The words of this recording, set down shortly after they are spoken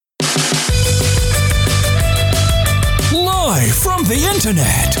From the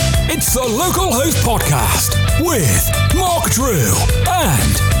internet, it's the Local Host Podcast with Mark Drew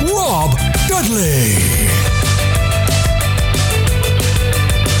and Rob Dudley.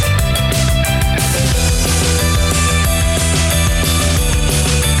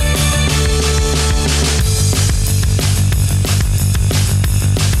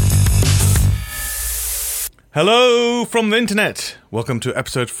 Hello from the internet. Welcome to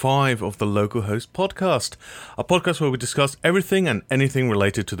episode 5 of the Local Host Podcast, a podcast where we discuss everything and anything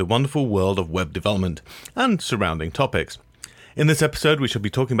related to the wonderful world of web development and surrounding topics. In this episode, we shall be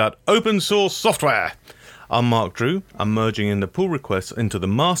talking about open source software. I'm Mark Drew. I'm merging in the pull requests into the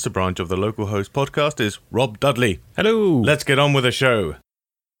master branch of the Local Host Podcast is Rob Dudley. Hello. Let's get on with the show.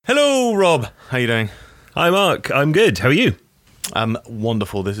 Hello, Rob. How you doing? Hi, Mark. I'm good. How are you?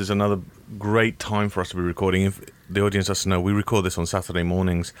 Wonderful. This is another great time for us to be recording. If the audience doesn't know, we record this on Saturday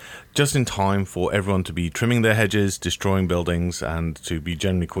mornings, just in time for everyone to be trimming their hedges, destroying buildings, and to be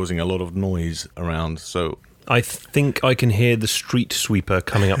generally causing a lot of noise around. So I think I can hear the street sweeper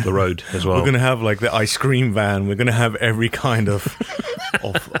coming up the road as well. We're going to have like the ice cream van. We're going to have every kind of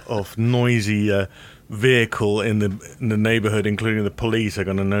of noisy vehicle in the neighborhood, including the police, are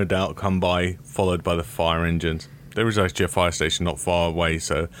going to no doubt come by, followed by the fire engines. There is actually a fire station not far away,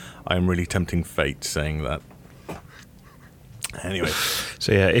 so I am really tempting fate saying that. Anyway.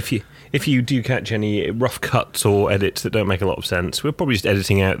 So yeah, if you do catch any rough cuts or edits that don't make a lot of sense, we're probably just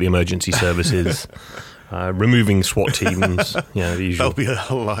editing out the emergency services, removing SWAT teams, the usual. That'll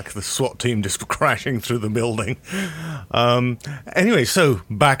be like the SWAT team just crashing through the building. Anyway, so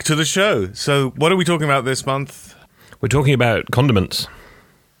back to the show. So what are we talking about this month? We're talking about condiments.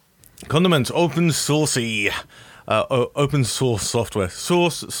 Condiments, open sourcey. Open source software.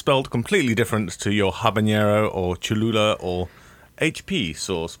 Source spelled completely different to your habanero or Cholula or HP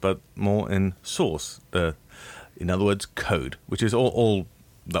source, but more in source. In other words, code, which is all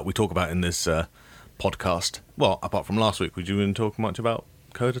that we talk about in this podcast. Well, apart from last week, we didn't talk much about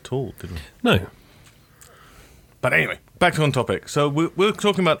code at all, did we? No. But anyway, back on topic. So we're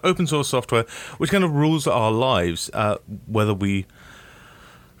talking about open source software, which kind of rules our lives, whether we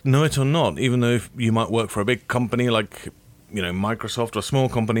know it or not. Even though if you might work for a big company like Microsoft or a small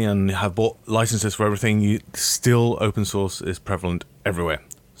company and have bought licenses for everything, still open source is prevalent everywhere.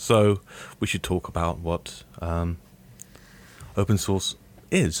 So we should talk about what open source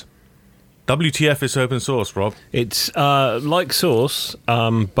is. WTF is open source, Rob? It's like source,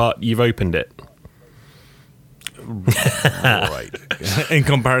 but you've opened it. Right. In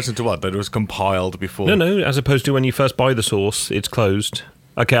comparison to what? That it was compiled before? No, as opposed to when you first buy the source, it's closed.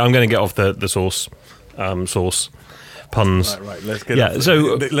 Okay, I'm going to get off the source puns. Right. Let's get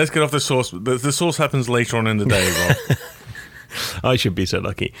off the source. The source happens later on in the day, Rob. I should be so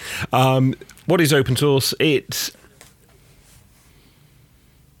lucky. What is open source? It's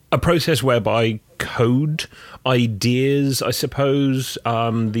a process whereby code, ideas, I suppose,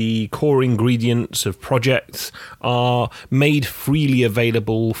 the core ingredients of projects are made freely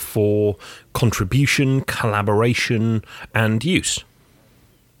available for contribution, collaboration, and use.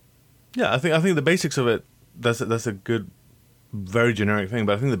 Yeah, I think the basics of it, that's a good, very generic thing,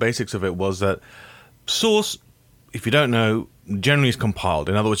 but I think the basics of it was that source, if you don't know, generally is compiled.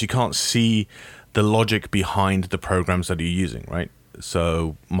 In other words, you can't see the logic behind the programs that you're using, right?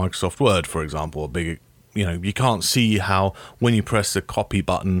 So Microsoft Word, for example, you can't see how when you press the copy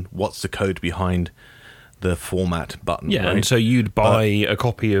button, what's the code behind the format button. Yeah, right? And so you'd buy a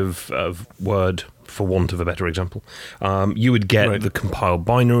copy of Word, for want of a better example. You would get the compiled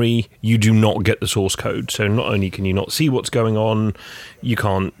binary. You do not get the source code. So not only can you not see what's going on, you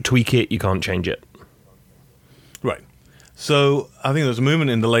can't tweak it, you can't change it. Right. So I think there was a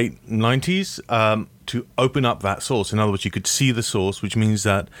movement in the late 90s to open up that source. In other words, you could see the source, which means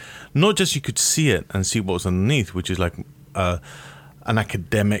that not just you could see it and see what was underneath, which is like an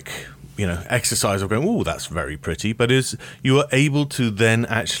academic exercise of going, oh, that's very pretty, but you are able to then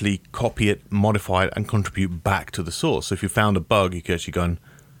actually copy it, modify it, and contribute back to the source. So if you found a bug, you could actually go and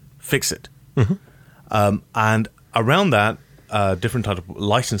fix it. Mm-hmm. And around that, different type of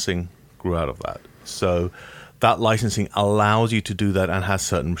licensing grew out of that. So that licensing allows you to do that and has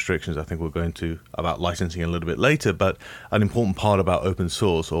certain restrictions. I think we're going to about licensing a little bit later, but an important part about open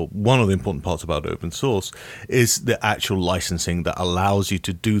source, or one of the important parts about open source, is the actual licensing that allows you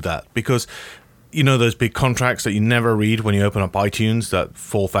to do that. Because those big contracts that you never read when you open up iTunes, that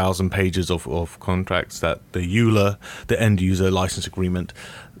 4,000 pages of contracts, that the EULA, the end user license agreement,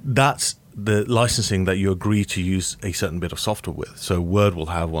 that's the licensing that you agree to use a certain bit of software with. So Word will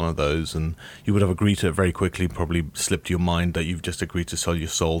have one of those, and you would have agreed to it very quickly, probably slipped your mind that you've just agreed to sell your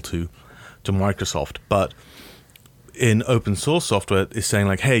soul to Microsoft. But in open source software is saying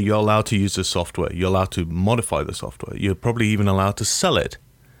like, hey, you're allowed to use this software. You're allowed to modify the software. You're probably even allowed to sell it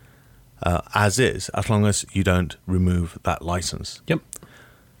as is, as long as you don't remove that license. Yep.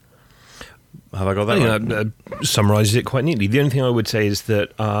 Have I got that right? That summarises it quite neatly. The only thing I would say is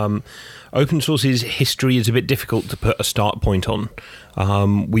that open source's history is a bit difficult to put a start point on.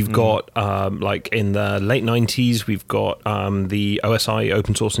 We've got, like in the late 90s, we've got the OSI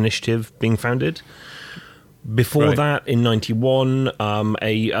Open Source Initiative being founded. Before that, in 91,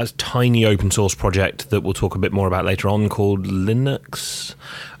 a tiny open source project that we'll talk a bit more about later on called Linux.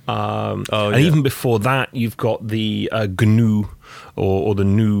 And even before that, you've got the GNU or the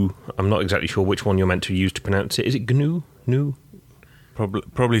GNU. I'm not exactly sure which one you're meant to use to pronounce it. Is it GNU? GNU?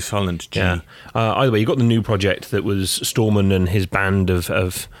 Probably silent G. Yeah. Either way, you've got the GNU project that was Stallman and his band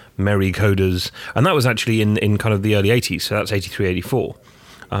of merry coders. And that was actually in kind of the early 80s. So that's 83, 84.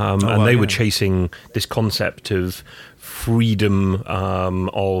 They were chasing this concept of freedom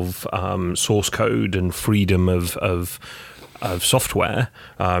of source code and freedom of software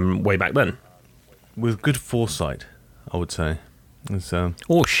way back then. With good foresight, I would say.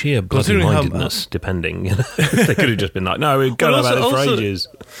 Or sheer bloody-mindedness, depending. They could have just been like, no, we're going about it for ages.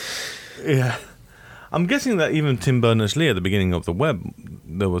 Yeah. I'm guessing that even Tim Berners-Lee at the beginning of the web,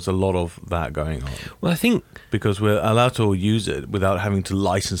 there was a lot of that going on. Well, I think... Because we're allowed to use it without having to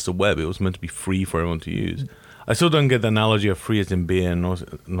license the web. It was meant to be free for everyone to use. I still don't get the analogy of free as in beer and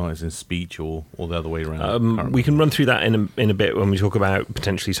not as in speech or the other way around. We can run through that in a bit when we talk about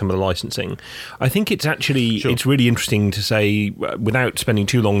potentially some of the licensing. I think it's actually it's really interesting to say, without spending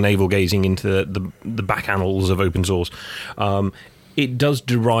too long navel-gazing into the back annals of open source, it does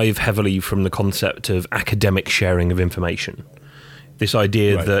derive heavily from the concept of academic sharing of information. This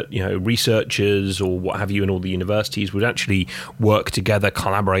idea that researchers or what have you in all the universities would actually work together,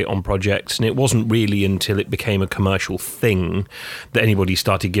 collaborate on projects, and it wasn't really until it became a commercial thing that anybody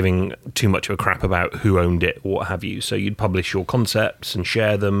started giving too much of a crap about who owned it or what have you. So you'd publish your concepts and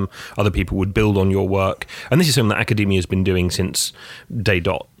share them. Other people would build on your work, and this is something that academia has been doing since day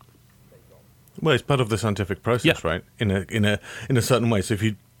dot. Well, it's part of the scientific process, right? In a certain way. So if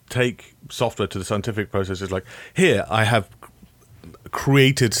you take software to the scientific process, it's like, here I have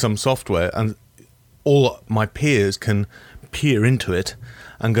created some software and all my peers can peer into it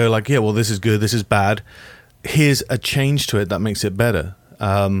and go like, yeah, well, this is good, this is bad, here's a change to it that makes it better,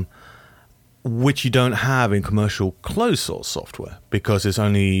 which you don't have in commercial closed source software, because it's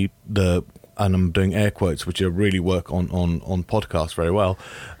only and I'm doing air quotes, which really work on podcasts very well,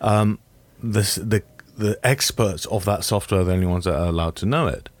 the experts of that software are the only ones that are allowed to know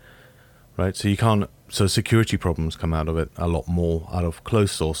it, right? So security problems come out of it a lot more out of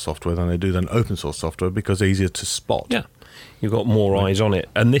closed source software than they do than open source software, because they're easier to spot. Yeah, you've got more eyes on it.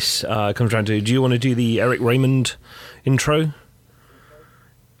 And this comes down to, do you want to do the Eric Raymond intro?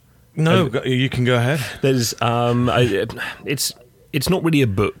 No, you can go ahead. There's it's not really a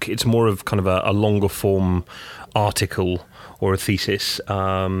book. It's more of kind of a longer form article or a thesis,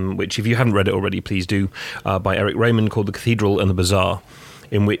 which if you haven't read it already, please do, by Eric Raymond, called The Cathedral and the Bazaar,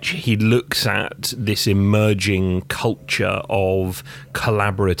 in which he looks at this emerging culture of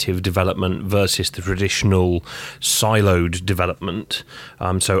collaborative development versus the traditional siloed development,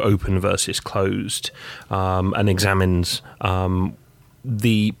 so open versus closed, and examines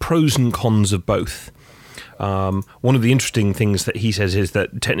the pros and cons of both. One of the interesting things that he says is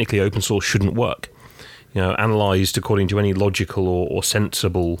that technically open source shouldn't work. Analysed according to any logical or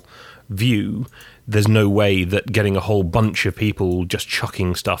sensible view, there's no way that getting a whole bunch of people just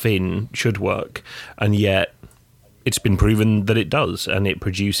chucking stuff in should work, and yet it's been proven that it does, and it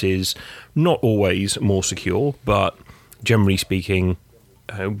produces not always more secure, but generally speaking,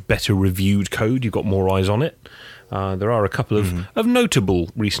 better reviewed code. You've got more eyes on it. There are a couple of notable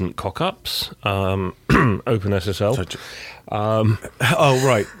recent cock-ups. OpenSSL. Oh,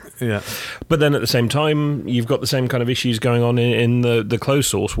 right. Yeah. But then at the same time, you've got the same kind of issues going on in the closed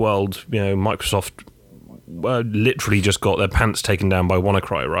source world. Microsoft literally just got their pants taken down by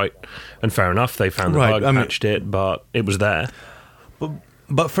WannaCry, right? And fair enough, they found the bug, patched it, but it was there.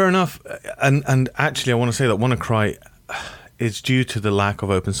 But fair enough. And actually, I want to say that WannaCry is due to the lack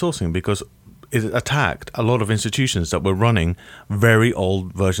of open sourcing, because it attacked a lot of institutions that were running very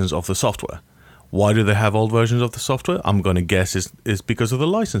old versions of the software. Why do they have old versions of the software? I'm going to guess is because of the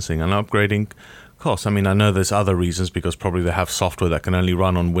licensing and upgrading costs. I mean, I know there's other reasons, because probably they have software that can only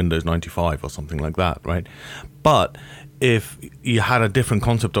run on Windows 95 or something like that, right? But if you had a different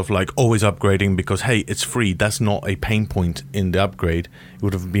concept of like always upgrading because, hey, it's free, that's not a pain point in the upgrade, it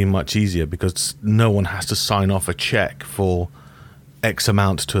would have been much easier, because no one has to sign off a check for X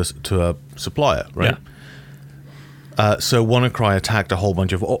amount to a supplier, right? So WannaCry attacked a whole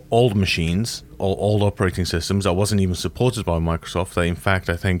bunch of old machines, old operating systems that wasn't even supported by Microsoft. They, in fact,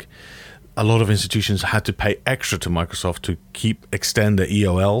 I think a lot of institutions had to pay extra to Microsoft to extend the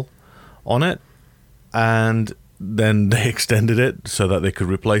EOL on it. And then they extended it so that they could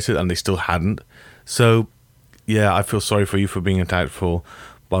replace it, and they still hadn't. So, yeah, I feel sorry for you for being attacked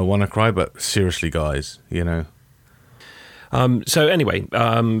by WannaCry, but seriously, guys, So anyway,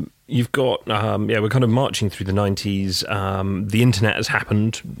 you've got, we're kind of marching through the 90s. The internet has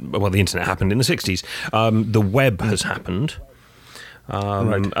happened. Well, the internet happened in the 60s. The web has happened.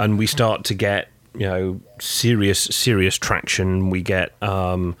 Right. And we start to get, serious traction. We get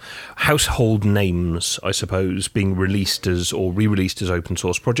household names, I suppose, being released or re-released as open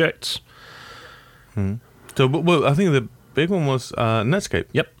source projects. So, well, I think the big one was Netscape.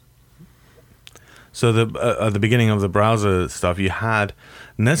 Yep. So at the beginning of the browser stuff, you had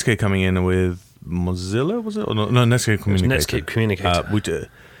Netscape coming in with Mozilla, was it? Or no, Netscape Communicator. Netscape Communicator.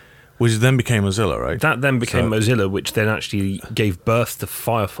 Which then became Mozilla, right? That then became Mozilla, which then actually gave birth to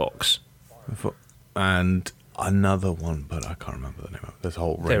Firefox. And another one, but I can't remember the name of it. There's a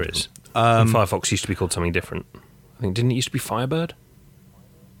whole range. There is. Firefox used to be called something different. I think, didn't it used to be Firebird?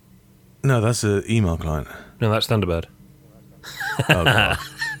 No, that's an email client. No, that's Thunderbird. Oh, God.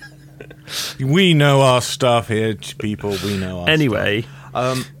 We know our stuff here, people. We know our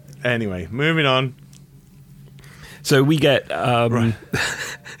stuff. Anyway, moving on. So we get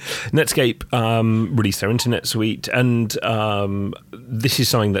Netscape released their internet suite, and this is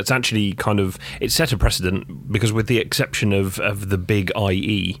something that's actually it set a precedent, because with the exception of the big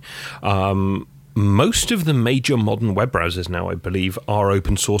IE, most of the major modern web browsers now, I believe, are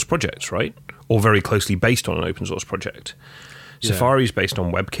open source projects, right? Or very closely based on an open source project. Yeah. Safari is based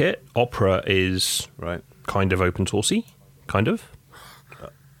on WebKit. Opera is kind of open sourcey, kind of.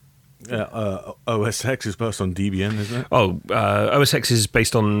 OS X is based on Debian, isn't it? OS X is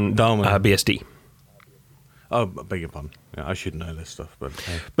based on BSD. Oh, beg your pardon. Yeah, I should know this stuff, but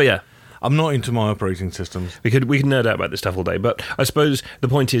yeah. I'm not into my operating systems. We could nerd out about this stuff all day, but I suppose the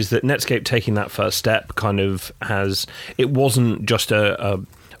point is that Netscape taking that first step it wasn't just a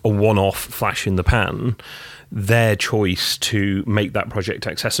one-off flash in the pan. Their choice to make that project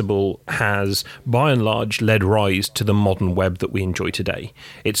accessible has, by and large, led rise to the modern web that we enjoy today.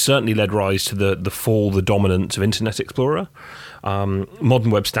 It's certainly led rise to the dominance of Internet Explorer.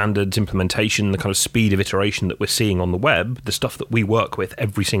 Modern web standards implementation, the kind of speed of iteration that we're seeing on the web, the stuff that we work with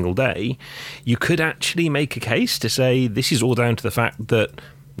every single day, you could actually make a case to say this is all down to the fact that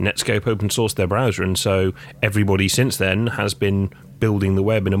Netscape open sourced their browser, and so everybody since then has been building the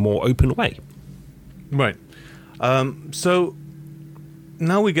web in a more open way. Right. So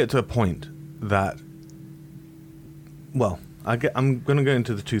now we get to a point that, I'm going to go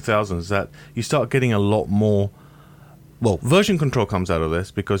into the 2000s, that you start getting a lot more. Well, version control comes out of this,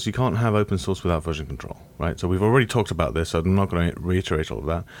 because you can't have open source without version control, right? So we've already talked about this, so I'm not going to reiterate all of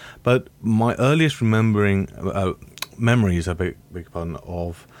that. But my earliest memories, I beg your pardon,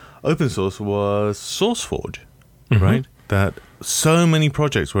 of open source was SourceForge, right? That so many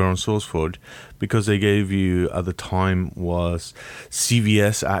projects were on SourceForge because they gave you, at the time, was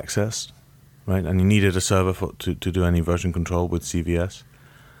CVS access, right? And you needed a server to do any version control with CVS.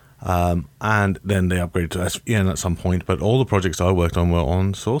 And then they upgraded to SVN at some point, but all the projects I worked on were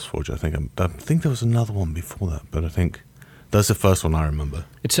on SourceForge, I think. I think there was another one before that, but I think that's the first one I remember.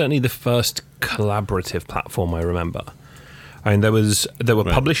 It's certainly the first collaborative platform I remember. I mean, there were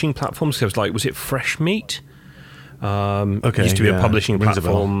publishing platforms. There was it Fresh Meat? It used to be a publishing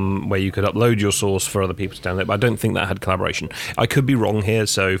platform where you could upload your source for other people to download, but I don't think that had collaboration. I could be wrong here,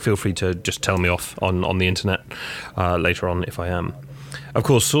 so feel free to just tell me off on the internet later on if I am. Of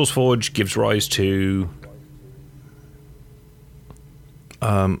course, SourceForge gives rise to...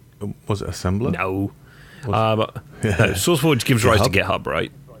 was it Assembler? No. No, SourceForge gives rise to GitHub,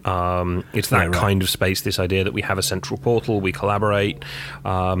 right? It's that kind of space, this idea that we have a central portal, we collaborate,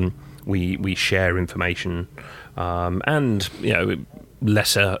 we share information, and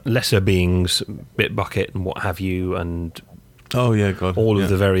lesser beings, Bitbucket and what have you, and all of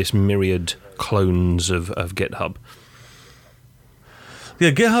the various myriad clones of GitHub. Yeah,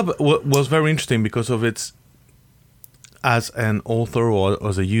 GitHub was very interesting because of its, as an author or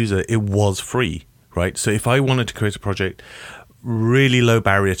as a user, it was free, right? So if I wanted to create a project, really low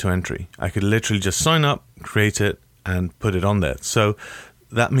barrier to entry. I could literally just sign up, create it, and put it on there. So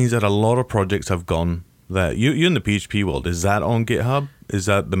that means that a lot of projects have gone there. You're in the PHP world. Is that on GitHub? Is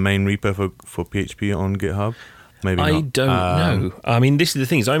that the main repo for PHP on GitHub? Maybe not. I don't know. I mean, this is the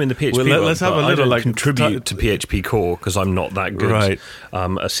thing. Is I'm in the PHP world, let's have a little contribute to PHP core because I'm not that good. Right.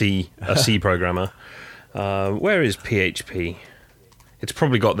 A C programmer. Where is PHP? It's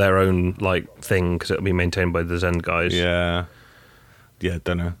probably got their own thing because it'll be maintained by the Zend guys. Yeah,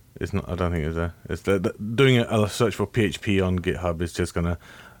 don't know. It's not. I don't think it's there. It's doing a search for PHP on GitHub is just gonna,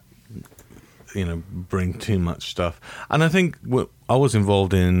 bring too much stuff. And I think I was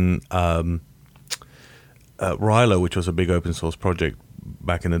involved in Rilo, which was a big open source project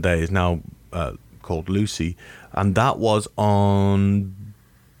back in the day. Is now called Lucy, and that was on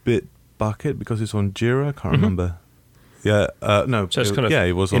Bitbucket because it's on Jira. I can't remember. Yeah, no. So it's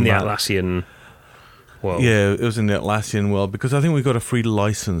it was in on the that. Atlassian world. Yeah, it was in the Atlassian world because I think we got a free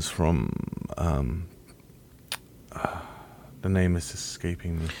license from. The name is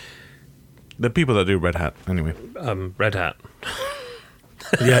escaping me. The people that do Red Hat, anyway. Red Hat.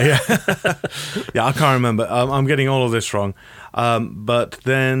 Yeah. Yeah, I can't remember. I'm getting all of this wrong. But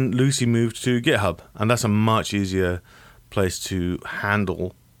then Lucy moved to GitHub, and that's a much easier place to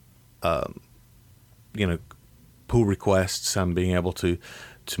handle, pull requests and being able to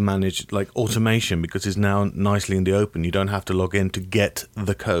manage automation because it's now nicely in the open. You don't have to log in to get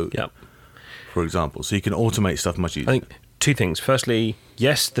the code, for example. So you can automate stuff much easier. I think two things. Firstly,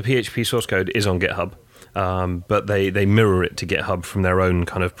 yes, the PHP source code is on GitHub, but they mirror it to GitHub from their own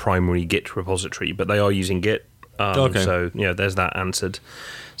kind of primary Git repository, but they are using Git. Okay. So, there's that answered.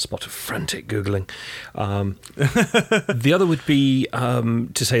 Spot of frantic Googling. The other would be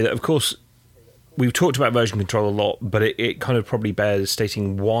to say that, of course, we've talked about version control a lot, but it kind of probably bears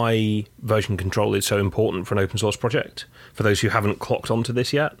stating why version control is so important for an open source project, for those who haven't clocked onto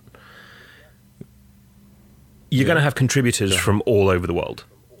this yet. You're going to have contributors from all over the world,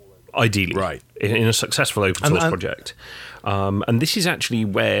 ideally, right, in a successful open source project. And this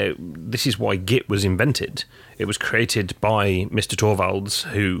is why Git was invented. It was created by Mr. Torvalds,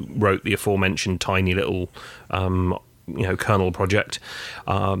 who wrote the aforementioned tiny little, kernel project.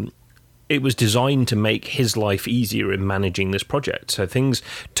 It was designed to make his life easier in managing this project. So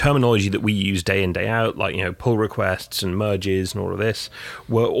terminology that we use day in, day out, like, pull requests and merges and all of this,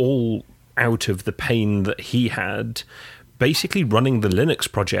 were all out of the pain that he had basically running the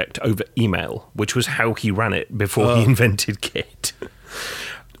Linux project over email, which was how he ran it before he invented Git.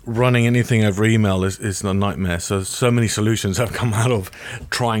 Running anything over email is a nightmare. So many solutions have come out of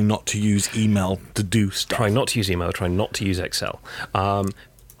trying not to use email to do stuff. Trying not to use email, trying not to use Excel.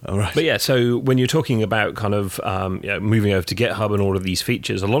 All right. But yeah, so when you're talking about kind of moving over to GitHub and all of these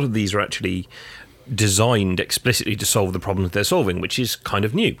features, a lot of these are actually designed explicitly to solve the problems they're solving, which is kind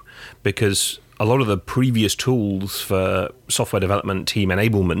of new because a lot of the previous tools for software development team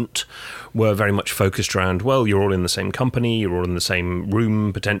enablement were very much focused around, well, you're all in the same company, you're all in the same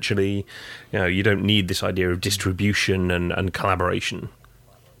room potentially, you don't need this idea of distribution and collaboration.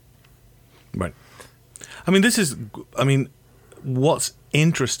 Right. What's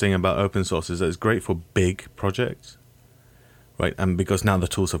interesting about open source is that it's great for big projects, right? And because now the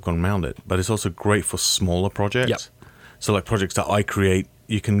tools have gone around it, but it's also great for smaller projects. Yep. So like projects that I create,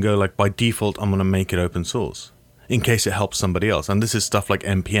 you can go by default, I'm going to make it open source in case it helps somebody else. And this is stuff like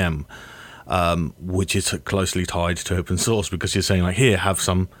NPM, which is closely tied to open source because you're saying here, have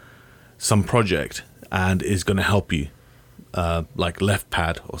some project and is going to help you, like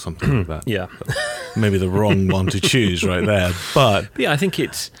LeftPad or something like that. Yeah. Maybe the wrong one to choose right there. But yeah, I think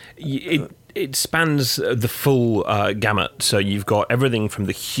it spans the full gamut. So you've got everything from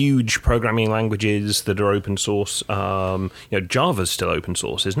the huge programming languages that are open source. Java's still open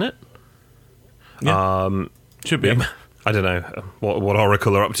source, isn't it? Yeah. Should be. Yeah. I don't know what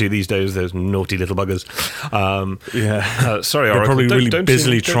Oracle are up to these days. Those naughty little buggers. Sorry, They're Oracle. probably really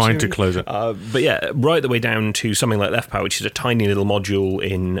busily trying to close it. But yeah, right the way down to something like LeftPad, which is a tiny little module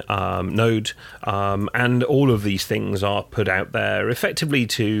in Node. And all of these things are put out there effectively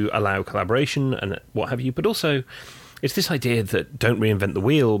to allow collaboration and what have you. But also, it's this idea that don't reinvent the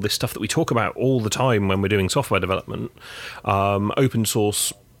wheel, this stuff that we talk about all the time when we're doing software development. Open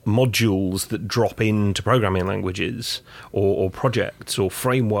source modules that drop into programming languages or projects or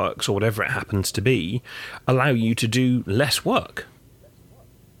frameworks or whatever it happens to be allow you to do less work.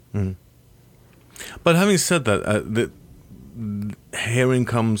 Mm. But having said that, herein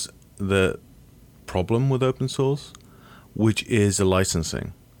comes the problem with open source, which is the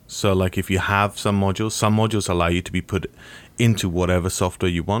licensing. So like if you have some modules allow you to be put into whatever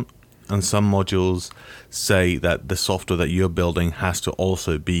software you want. And some modules say that the software that you're building has to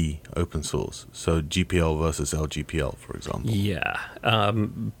also be open source. So GPL versus LGPL, for example. Yeah,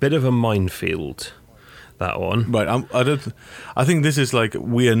 bit of a minefield, that one. Right. I think this is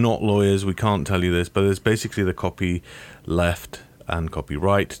we are not lawyers. We can't tell you this, but it's basically the copy left and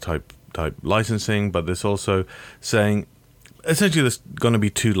copyright type licensing. But there's also saying essentially there's going to be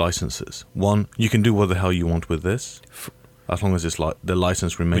 2 licenses. One, you can do what the hell you want with this, as long as it's the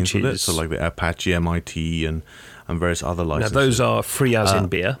license remains with it. So like the Apache MIT and various other licenses. Now those are free as in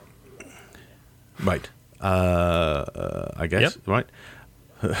beer. Right. I guess, right?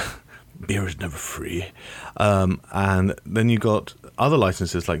 Beer is never free. And then you got other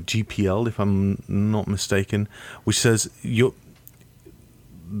licenses like GPL, if I'm not mistaken, which says the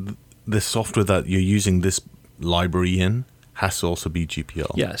software that you're using this library in has to also be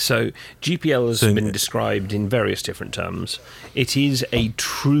GPL. Yeah, so GPL has been described in various different terms. It is a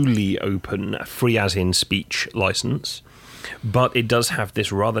truly open, free as in speech license, but it does have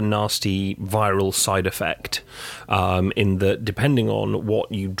this rather nasty viral side effect in that depending on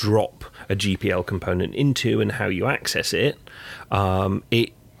what you drop a GPL component into and how you access it,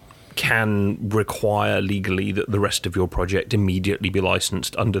 it can require legally that the rest of your project immediately be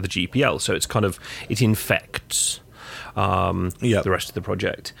licensed under the GPL. So it infects the rest of the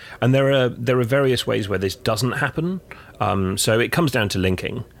project. And there are various ways where this doesn't happen. So it comes down to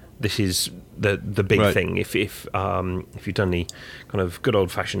linking. This is the big thing. If you've done the kind of good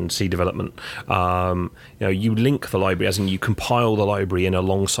old fashioned C development, you link the library, as in you compile the library in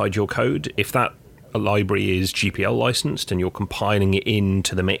alongside your code. If that library is GPL licensed and you're compiling it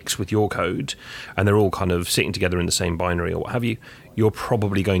into the mix with your code, and they're all kind of sitting together in the same binary or what have you, you're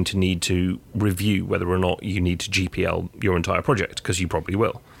probably going to need to review whether or not you need to GPL your entire project, because you probably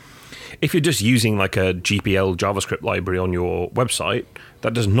will. If you're just using like a GPL JavaScript library on your website,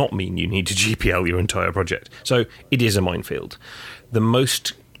 that does not mean you need to GPL your entire project. So it is a minefield. The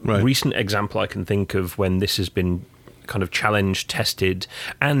most recent example I can think of when this has been kind of challenged, tested,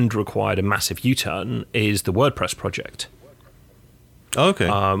 and required a massive U-turn is the WordPress project. Okay.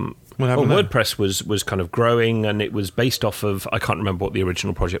 WordPress was kind of growing, and it was based off of, I can't remember what the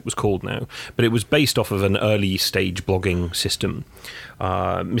original project was called now, but it was based off of an early stage blogging system.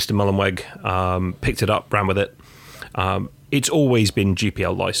 Mr. Mullenweg picked it up, ran with it. It's always been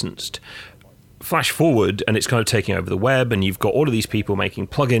GPL licensed. Flash forward, and it's kind of taking over the web, and you've got all of these people making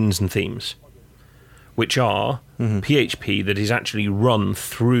plugins and themes, which are PHP that is actually run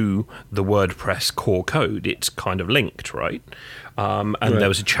through the WordPress core code. It's kind of linked, right? There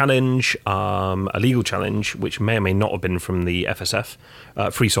was a challenge, a legal challenge, which may or may not have been from the FSF,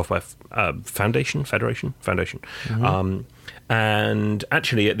 Free Software Federation. And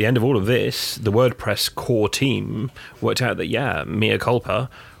actually, at the end of all of this, the WordPress core team worked out that, mea culpa,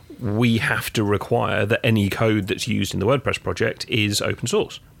 we have to require that any code that's used in the WordPress project is open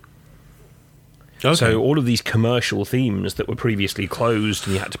source. Okay. So all of these commercial themes that were previously closed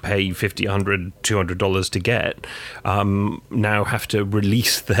and you had to pay $50, $100, $200 to get, now have to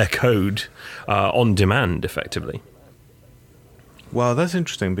release their code on demand, effectively. Wow, that's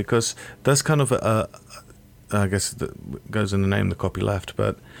interesting, because that's kind of I guess that goes in the name, the copyleft,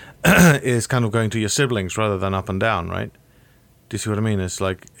 but is kind of going to your siblings rather than up and down, right? Do you see what I mean? It's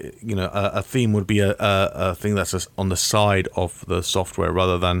like, a theme would be a thing that's on the side of the software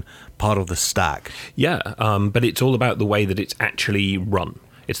rather than part of the stack. Yeah, but it's all about the way that it's actually run.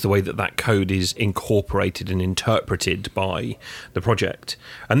 It's the way that that code is incorporated and interpreted by the project.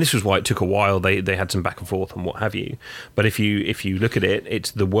 And this was why it took a while. They had some back and forth and what have you. But if you look at it,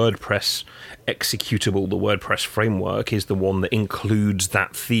 it's the WordPress executable, the WordPress framework is the one that includes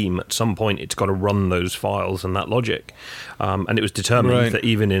that theme. At some point, it's got to run those files and that logic. And it was determined that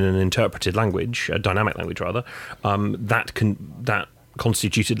even in an interpreted language, a dynamic language rather, that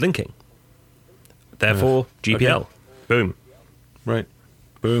constituted linking. Therefore, GPL. Okay. Boom. Right.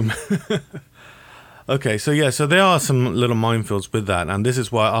 Boom. Okay, so there are some little minefields with that, and this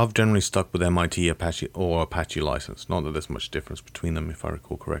is why I've generally stuck with MIT, Apache, or Apache license. Not that there's much difference between them, if I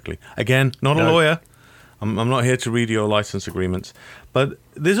recall correctly. Again, not a lawyer. I'm not here to read your license agreements. But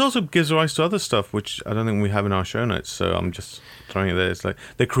this also gives rise to other stuff, which I don't think we have in our show notes, so I'm just throwing it there. It's like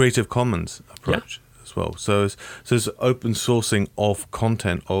the Creative Commons approach as well. So it's open sourcing of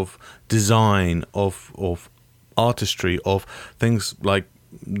content, of design, of artistry, of things like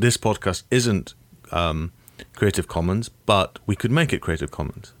this podcast isn't Creative Commons, but we could make it Creative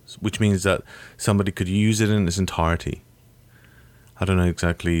Commons, which means that somebody could use it in its entirety. I don't know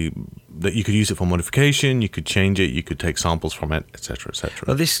exactly, that you could use it for modification, you could change it, you could take samples from it, etc., etc.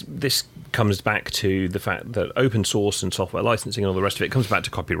 Well, this comes back to the fact that open source and software licensing and all the rest of it comes back to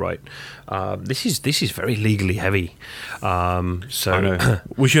copyright. This is very legally heavy. So I know.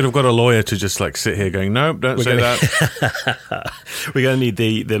 We should have got a lawyer to just like sit here going, nope, don't say that. We're going to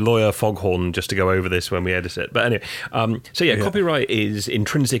need the lawyer foghorn just to go over this when we edit it. But anyway, copyright is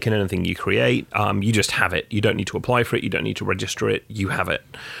intrinsic in anything you create. You just have it. You don't need to apply for it. You don't need to register it. You have it.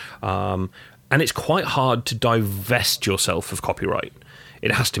 And it's quite hard to divest yourself of copyright.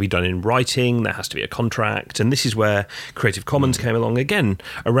 It has to be done in writing, there has to be a contract, and this is where Creative Commons came along again,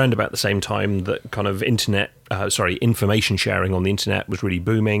 around about the same time that kind of information sharing on the internet was really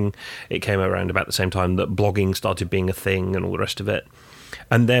booming. It came around about the same time that blogging started being a thing and all the rest of it.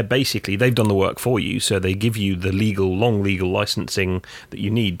 And they've done the work for you, so they give you the long legal licensing that you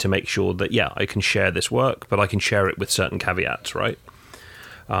need to make sure that, I can share this work, but I can share it with certain caveats, right?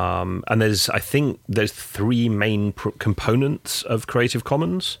 And I think there's three main components of Creative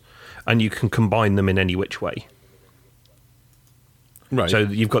Commons, and you can combine them in any which way. Right. So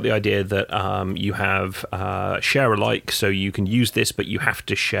you've got the idea that you have share alike, so you can use this, but you have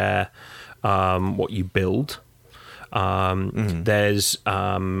to share what you build. There's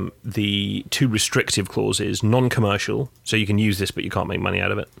the two restrictive clauses, non-commercial, so you can use this, but you can't make money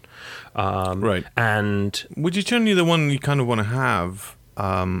out of it. Right. And would you generally the one you kind of want to have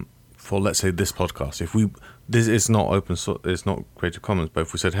for, let's say, this podcast? This is not open source, it's not Creative Commons, but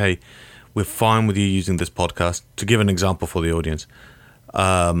if we said, hey, we're fine with you using this podcast, to give an example for the audience,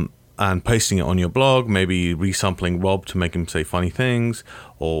 and pasting it on your blog, maybe resampling Rob to make him say funny things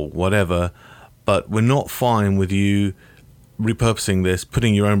or whatever, but we're not fine with you repurposing this,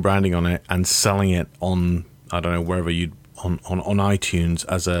 putting your own branding on it, and selling it on, I don't know, wherever you on iTunes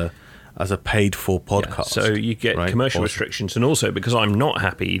as a paid for podcast. Yeah, so you get commercial restrictions, and also because I'm not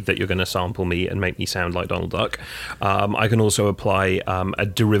happy that you're going to sample me and make me sound like Donald Duck, I can also apply a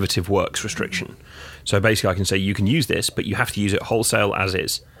derivative works restriction. So basically I can say you can use this, but you have to use it wholesale as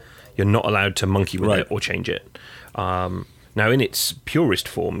is. You're not allowed to monkey with it or change it. Now in its purest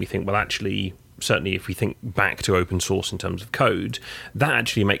form, you think, well, actually, certainly if we think back to open source in terms of code, that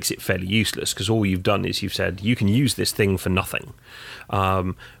actually makes it fairly useless, because all you've done is you've said you can use this thing for nothing.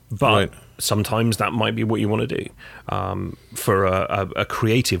 But sometimes that might be what you want to do. For a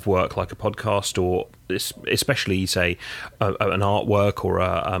creative work like a podcast, or especially, say, an artwork or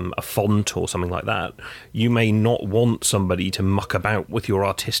a font or something like that, you may not want somebody to muck about with your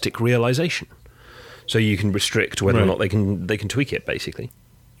artistic realization. So you can restrict whether or not they can tweak it, basically.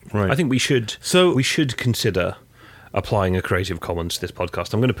 Right. I think we should consider applying a Creative Commons to this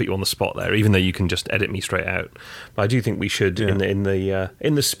podcast. I'm going to put you on the spot there, even though you can just edit me straight out. But I do think we should, in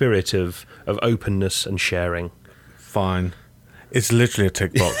the spirit of openness and sharing. Fine. It's literally a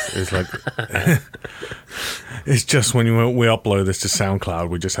tick box. It's like it's just when we upload this to SoundCloud,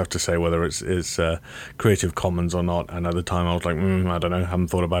 we just have to say whether it's Creative Commons or not. And at the time, I was like, I don't know, haven't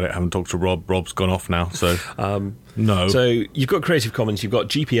thought about it, haven't talked to Rob. Rob's gone off now, so no. So you've got Creative Commons, you've got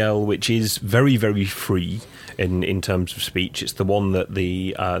GPL, which is very, very free in terms of speech. It's the one that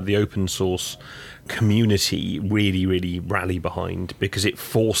the open source community really, really rally behind, because it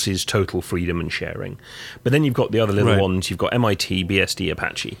forces total freedom and sharing. But then you've got the other little ones. You've got MIT, BSD,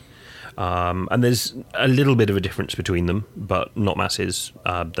 Apache. And there's a little bit of a difference between them, but not masses.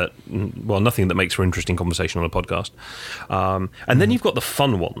 Nothing that makes for interesting conversation on a podcast. And then you've got the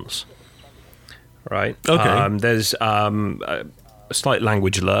fun ones, right? Okay. There's a slight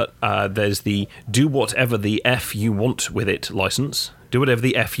language alert. There's the do whatever the F you want with it license. Do whatever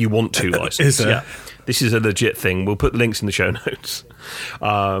the F you want to license. This is a legit thing. We'll put links in the show notes.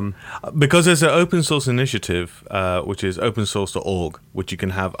 Because there's an open source initiative, which is opensource.org, which you can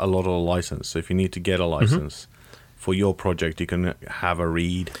have a lot of license. So if you need to get a license for your project, you can have a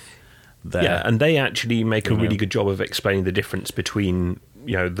read there. Yeah, and they actually make a really good job of explaining the difference between,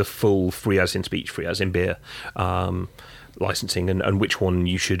 the full free as in speech, free as in beer licensing, and which one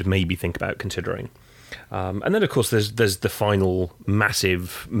you should maybe think about considering. And then, of course, there's the final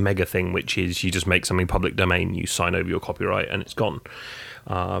massive mega thing, which is you just make something public domain, you sign over your copyright, and it's gone,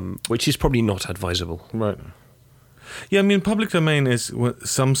 which is probably not advisable. Right. Yeah, I mean, public domain is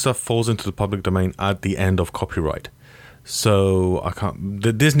some stuff falls into the public domain at the end of copyright. So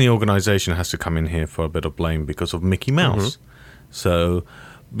the Disney organization has to come in here for a bit of blame because of Mickey Mouse. So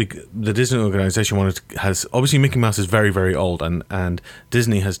the Disney organization obviously Mickey Mouse is very, very old, and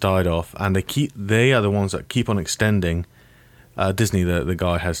Disney has died off, and they are the ones that keep on extending. Disney, the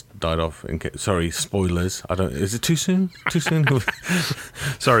guy has died off. Sorry, spoilers. Is it too soon?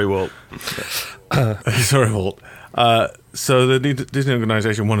 Sorry, Walt. Sorry, Walt. So the Disney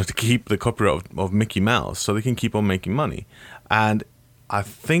organization wanted to keep the copyright of Mickey Mouse so they can keep on making money, and I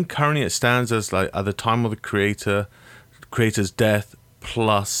think currently it stands as, like, at the time of the creator's death,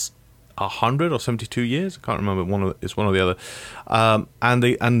 plus 100 or 72 years. I can't remember. It's one or the other.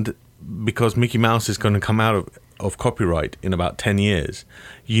 And because Mickey Mouse is going to come out of copyright in about 10 years,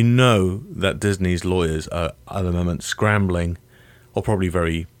 that Disney's lawyers are at the moment scrambling, or probably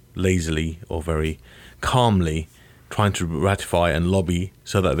very lazily or very calmly, trying to ratify and lobby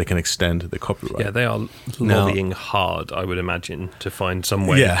so that they can extend the copyright. Yeah, they are lobbying hard, I would imagine, to find some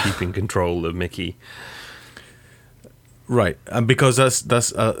way of keeping control of Mickey. Right, and because that's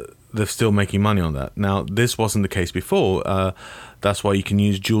they're still making money on that. Now, this wasn't the case before. That's why you can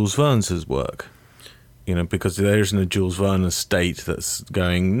use Jules Verne's work. Because there isn't a Jules Verne estate that's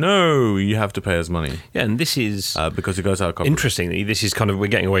going, no, you have to pay us money. Yeah, and this is... because it goes out of copyright. Interestingly, this is we're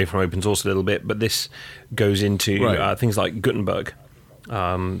getting away from open source a little bit, but this goes into things like Gutenberg.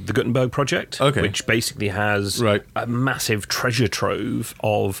 The Gutenberg project, which basically has a massive treasure trove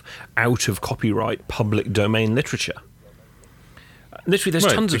of out-of-copyright public domain literature. Literally,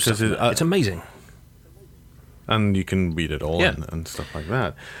 there's tons of stuff. It's amazing. And you can read it all and stuff like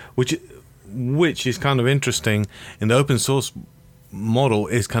that. Which is kind of interesting. In the open source model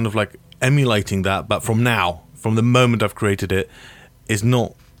is kind of like emulating that, but from the moment I've created it, is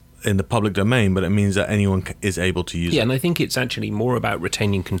not in the public domain, but it means that anyone is able to use it. Yeah, and I think it's actually more about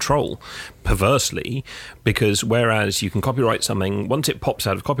retaining control, perversely, because whereas you can copyright something, once it pops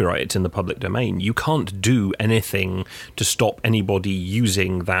out of copyright, it's in the public domain, you can't do anything to stop anybody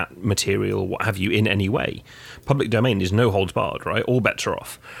using that material, what have you, in any way. Public domain is no holds barred, right? All bets are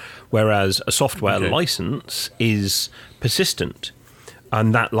off. Whereas a software license is persistent,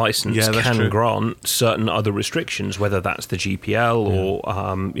 and that license can grant certain other restrictions, whether that's the GPL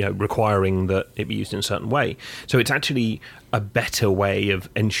or requiring that it be used in a certain way. So it's actually a better way of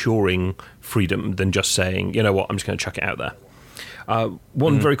ensuring freedom than just saying, you know what, I'm just going to chuck it out there.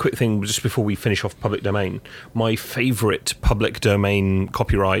 One very quick thing, just before we finish off public domain. My favourite public domain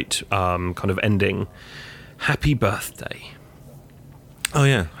copyright kind of ending, Happy Birthday. Oh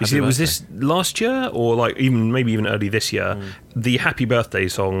yeah, you see, was this last year or maybe even early this year? The Happy Birthday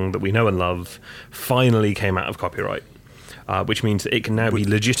song that we know and love finally came out of copyright, which means that it can now be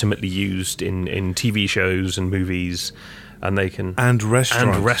legitimately used in TV shows and movies, and they can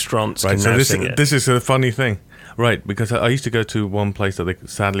restaurants can now sing it. This is a funny thing, right? Because I used to go to one place that they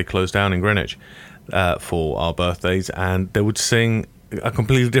sadly closed down in Greenwich for our birthdays, and they would sing a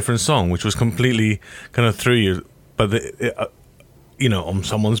completely different song, which was completely kind of through you, but on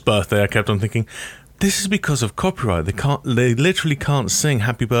someone's birthday, I kept on thinking, this is because of copyright. They literally can't sing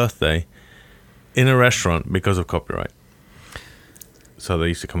Happy Birthday in a restaurant because of copyright. So they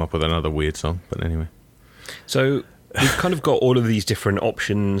used to come up with another weird song, but anyway. So we've kind of got all of these different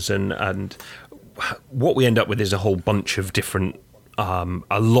options, and what we end up with is a whole bunch of different,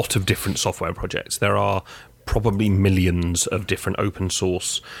 a lot of different software projects. There are probably millions of different open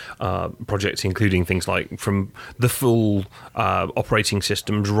source projects, including things like from the full operating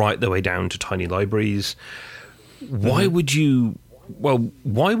systems right the way down to tiny libraries. Why would you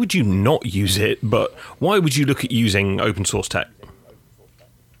not use it, but why would you look at using open source tech?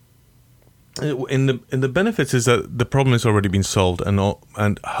 In the benefits is that the problem has already been solved,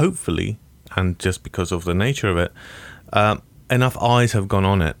 and hopefully, and just because of the nature of it, enough eyes have gone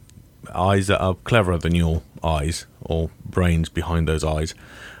on it. Eyes that are cleverer than your eyes, or brains behind those eyes,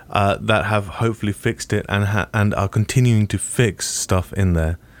 that have hopefully fixed it and are continuing to fix stuff in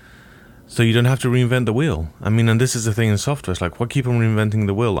there. So you don't have to reinvent the wheel. I mean, and this is the thing in software. It's like, why keep on reinventing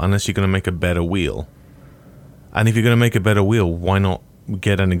the wheel unless you're going to make a better wheel? And if you're going to make a better wheel, why not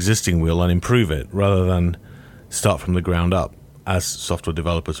get an existing wheel and improve it rather than start from the ground up, as software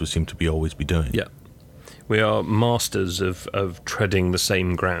developers would seem to always be doing? Yeah. We are masters of treading the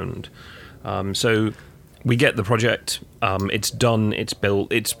same ground. So we get the project, it's done, it's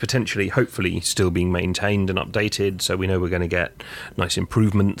built, it's potentially, hopefully, still being maintained and updated, so we know we're going to get nice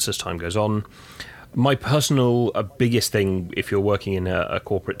improvements as time goes on. My personal biggest thing, if you're working in a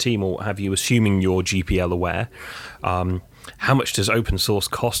corporate team or have you, assuming you're GPL aware, how much does open source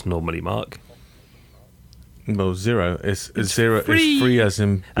cost normally, Mark? Well, zero. It's zero. Free. It's free as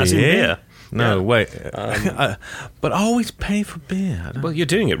in beer. As in beer. No, wait. But I always pay for beer. Well, you're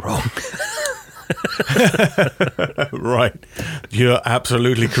doing it wrong. Right. You're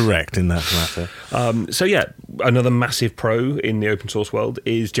absolutely correct in that matter. So yeah, another massive pro in the open source world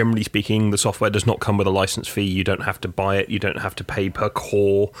is, generally speaking, the software does not come with a license fee. You don't have to buy it. You don't have to pay per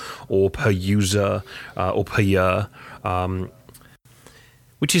core or per user or per year.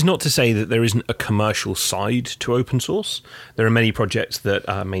 Which is not to say that there isn't a commercial side to open source. There are many projects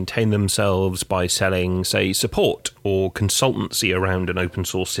that maintain themselves by selling, say, support or consultancy around an open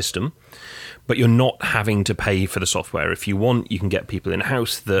source system. But you're not having to pay for the software. If you want, you can get people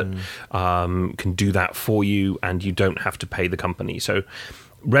in-house that can do that for you, and you don't have to pay the company. So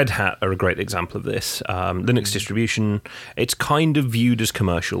Red Hat are a great example of this. Linux distribution, it's kind of viewed as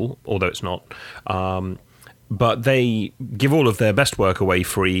commercial, although it's not. but they give all of their best work away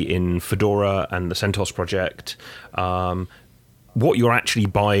free in Fedora and the CentOS project. What you're actually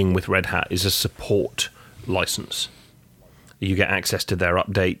buying with Red Hat is a support license. You get access to their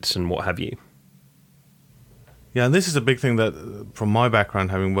updates and what have you. Yeah, and this is a big thing that, from my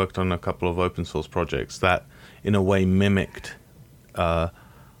background, having worked on a couple of open source projects, that in a way mimicked a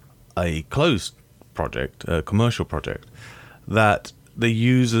closed project, a commercial project, that the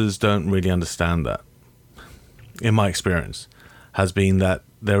users don't really understand that. In my experience, has been that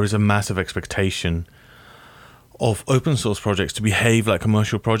there is a massive expectation of open source projects to behave like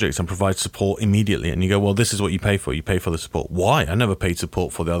commercial projects and provide support immediately. And you go, well, this is what you pay for. You pay for the support. Why? I never paid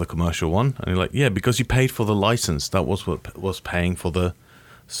support for the other commercial one. And you're like, yeah, because you paid for the license. That was what was paying for the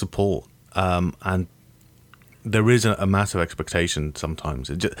support. And there is a massive expectation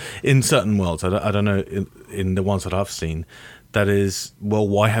sometimes. In certain worlds, I don't know, in the ones that I've seen, that is, well,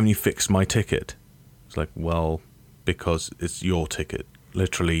 why haven't you fixed my ticket? It's like, well, because it's your ticket.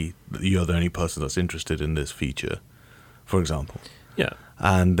 Literally, you're the only person that's interested in this feature, for example. Yeah.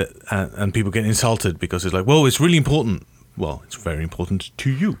 And people get insulted because it's like, well, it's really important. Well, it's very important to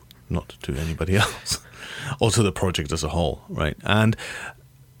you, not to anybody else, or to the project as a whole, right? And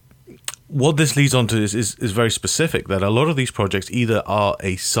what this leads on to is very specific, that a lot of these projects either are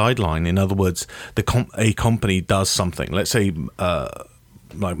a sideline, in other words, a company does something. Let's say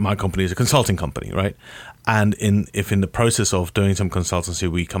like my company is a consulting company, right? And if in the process of doing some consultancy,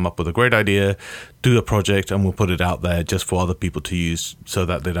 we come up with a great idea, do a project, and we'll put it out there just for other people to use so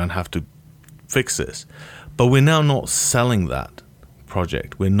that they don't have to fix this. But we're now not selling that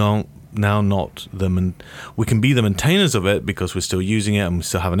project. We're now not we can be the maintainers of it because we're still using it and we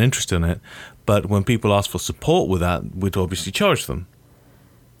still have an interest in it. But when people ask for support with that, we'd obviously charge them.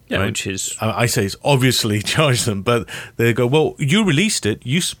 Yeah, right? which is... I say it's obviously charge them, but they go, well, you released it,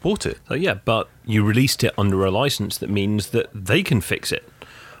 you support it. So yeah, but you released it under a license that means that they can fix it,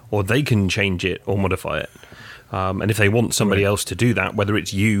 or they can change it or modify it. And if they want somebody else to do that, whether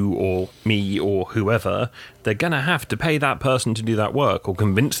it's you or me or whoever, they're going to have to pay that person to do that work, or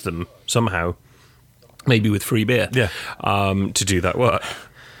convince them somehow, maybe with free beer, to do that work.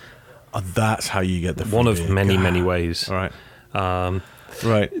 That's how you get the free One of beer. many ways. All right.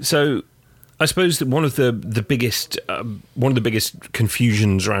 Right. So I suppose that one of the biggest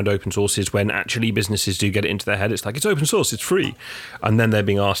confusions around open source is when actually businesses do get it into their head. It's like, it's open source, it's free, and then they're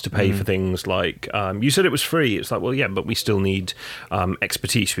being asked to pay for things like, you said it was free. It's like, well, yeah, but we still need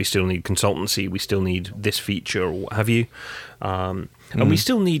expertise, we still need consultancy, we still need this feature or what have you. And we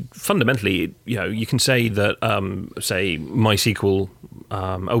still need, fundamentally, you can say that, say, MySQL,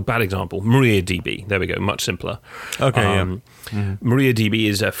 bad example, MariaDB, there we go, much simpler. Okay, MariaDB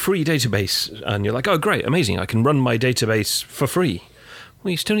is a free database, and you're like, oh, great, amazing, I can run my database for free.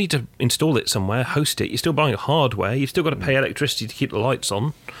 Well, you still need to install it somewhere, host it, you're still buying hardware, you've still got to pay electricity to keep the lights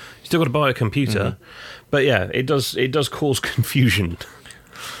on, you've still got to buy a computer. But yeah, it does cause confusion.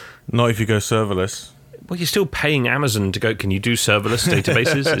 Not if you go serverless. Well, you're still paying Amazon to go, can you do serverless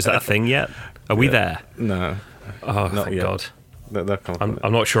databases? Is that a thing yet? Are we there? No. Oh, thank God.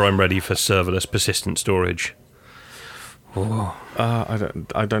 I'm not sure I'm ready for serverless persistent storage.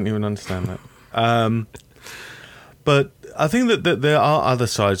 I don't even understand that. But I think that there are other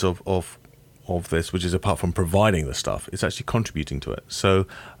sides of this, which is, apart from providing the stuff, it's actually contributing to it. So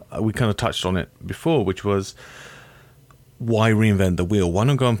we kind of touched on it before, which was, why reinvent the wheel? Why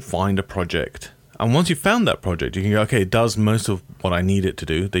not go and find a project? And once you've found that project, you can go, okay, it does most of what I need it to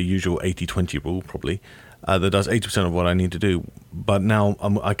do, the usual 80-20 rule probably, that does 80% of what I need to do. But now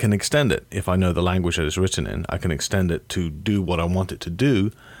I can extend it. If I know the language that it's written in, I can extend it to do what I want it to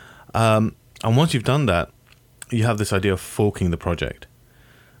do. And once you've done that, you have this idea of forking the project,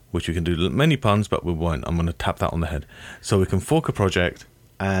 which we can do many puns, but we won't. I'm going to tap that on the head. So we can fork a project,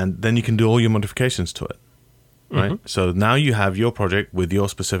 and then you can do all your modifications to it. Right. Mm-hmm. So now you have your project with your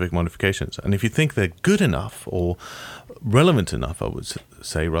specific modifications. And if you think they're good enough or relevant enough, I would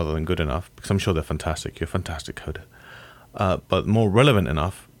say, rather than good enough, because I'm sure they're fantastic. You're a fantastic coder. But more relevant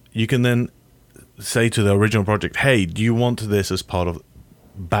enough, you can then say to the original project, hey, do you want this as part of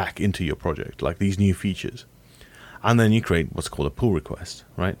back into your project, like these new features? And then you create what's called a pull request,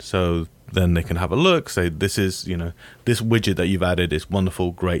 right? So then they can have a look, say, this is, this widget that you've added is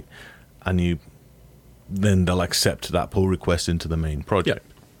wonderful, great. And then they'll accept that pull request into the main project.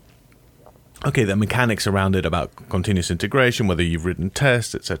 Yep. Okay, the mechanics around it about continuous integration, whether you've written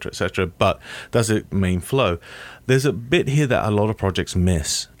tests, etc., but that's the main flow. There's a bit here that a lot of projects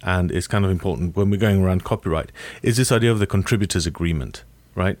miss, and it's kind of important when we're going around copyright, is this idea of the contributors agreement,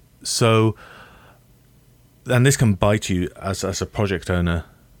 right? So, and this can bite you as a project owner,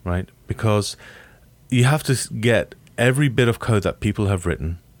 right? Because you have to get every bit of code that people have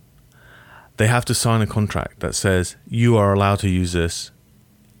written. They have to sign a contract that says, you are allowed to use this.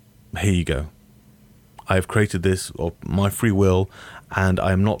 Here you go. I have created this of my free will, and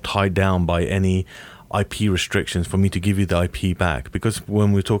I am not tied down by any IP restrictions for me to give you the IP back. Because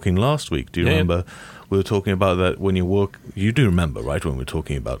when we were talking last week, do you remember? We were talking about that when you work. You do remember, right? When we were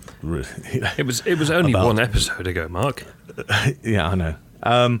talking about it was only one episode ago, Mark. Yeah, I know.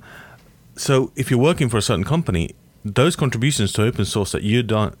 So if you're working for a certain company, those contributions to open source that you're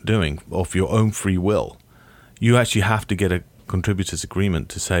doing of your own free will, you actually have to get a contributors agreement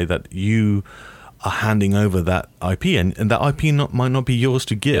to say that you are handing over that IP, and that IP might not be yours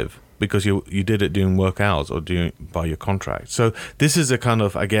to give because you did it during work hours or by your contract. So this is a kind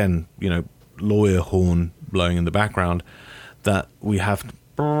of, again, lawyer horn blowing in the background that we have to,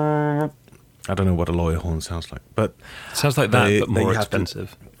 I don't know what a lawyer horn sounds like, but it sounds like that, but more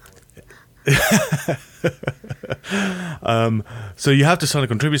expensive. So you have to sign a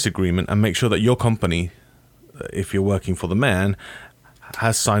contributors agreement and make sure that your company, if you're working for the man,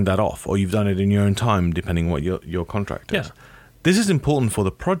 has signed that off, or you've done it in your own time, depending on what your contract is. Yeah. This is important for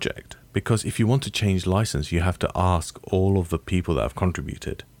the project, because if you want to change license, you have to ask all of the people that have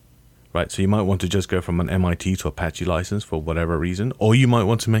contributed, right? So you might want to just go from an MIT to Apache license for whatever reason, or you might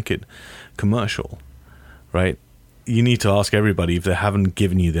want to make it commercial, right? You need to ask everybody if they haven't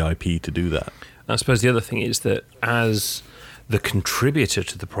given you the IP to do that. I suppose the other thing is that as the contributor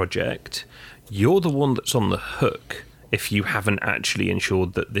to the project, you're the one that's on the hook if you haven't actually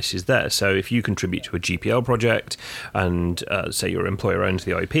ensured that this is there. So if you contribute to a GPL project and say your employer owns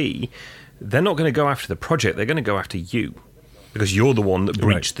the IP, they're not going to go after the project, they're going to go after you, because you're the one that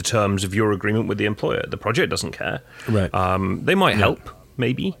breached the terms of your agreement with the employer. The project doesn't care. Right. They might help,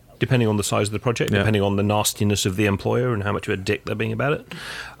 maybe, depending on the size of the project, depending on the nastiness of the employer and how much of a dick they're being about it.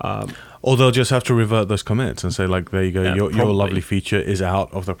 Or they'll just have to revert those commits and say, like, there you go, your lovely feature is out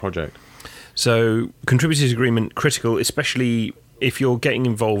of the project. So contributors agreement, critical, especially if you're getting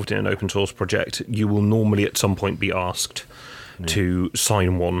involved in an open source project. You will normally at some point be asked to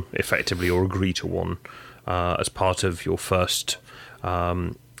sign one effectively, or agree to one as part of your first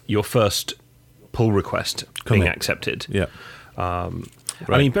pull request being accepted. Yeah.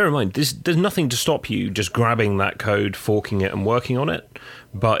 Right. I mean, bear in mind, there's nothing to stop you just grabbing that code, forking it, and working on it.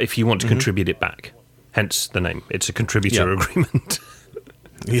 But if you want to contribute it back, hence the name, it's a contributor agreement.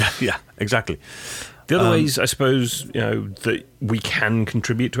 Yeah, exactly. The other ways, I suppose, that we can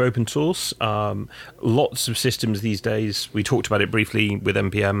contribute to open source. Lots of systems these days, we talked about it briefly with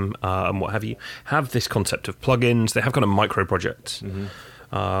NPM and what have you, have this concept of plugins. They have kind of micro projects.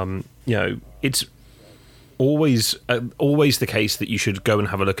 It's always the case that you should go and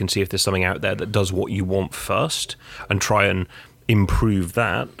have a look and see if there's something out there that does what you want first and try and improve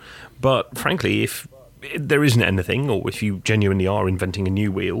that. But frankly, if there isn't anything, or if you genuinely are inventing a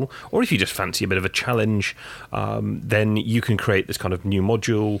new wheel, or if you just fancy a bit of a challenge, then you can create this kind of new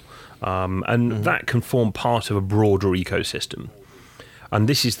module, and that can form part of a broader ecosystem. And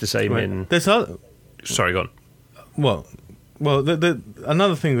this is the same in... Sorry, go on. Well,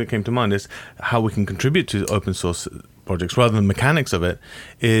 another thing that came to mind is how we can contribute to open source projects rather than the mechanics of it.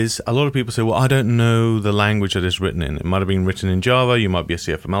 Is a lot of people say, well, I don't know the language that it's written in. It might have been written in Java. You might be a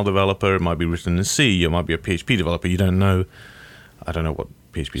CFML developer. It might be written in C. You might be a PHP developer. You don't know. I don't know what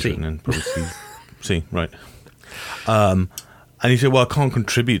PHP is written in. Probably C, right. And you say, well, I can't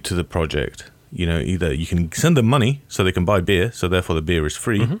contribute to the project. Either you can send them money so they can buy beer, so therefore the beer is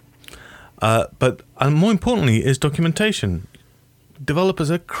free. But more importantly is documentation. Developers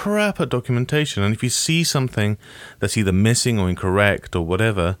are crap at documentation, and if you see something that's either missing or incorrect or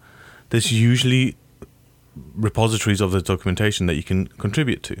whatever, there's usually repositories of the documentation that you can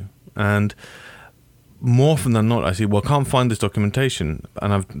contribute to. And more often than not, I see, well, I can't find this documentation,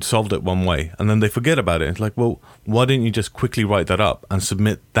 and I've solved it one way, and then they forget about it. It's like, well, why didn't you just quickly write that up and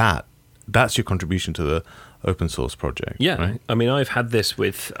submit that? That's your contribution to the open source project. Yeah, right? I mean, I've had this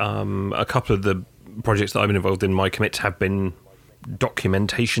with a couple of the projects that I've been involved in. My commits have been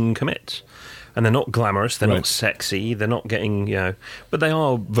documentation commits, and they're not glamorous, they're not sexy, they're not getting, but they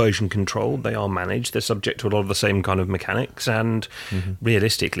are version controlled, they are managed, they're subject to a lot of the same kind of mechanics, and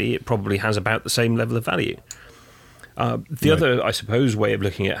realistically it probably has about the same level of value. The other, I suppose, way of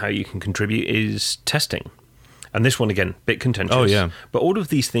looking at how you can contribute is testing. And this one, again, bit contentious. Oh, yeah. But all of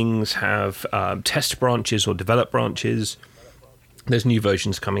these things have test branches or develop branches. There's new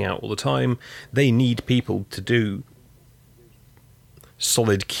versions coming out all the time. They need people to do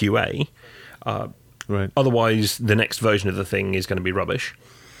solid QA. Otherwise, the next version of the thing is going to be rubbish.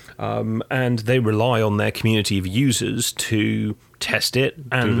 and they rely on their community of users to test it.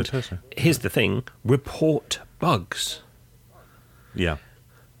 And here's the thing: report bugs. Yeah,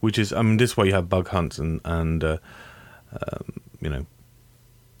 which is, I mean, this is why you have bug hunts and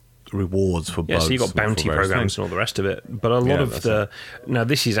rewards for bugs. Yeah, so you've got bounty programs and all the rest of it. But a lot of now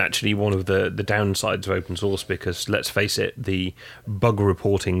this is actually one of the downsides of open source, because let's face it, the bug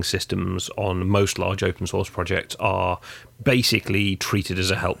reporting systems on most large open source projects are basically treated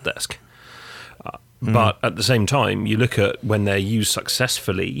as a help desk. But at the same time, you look at when they're used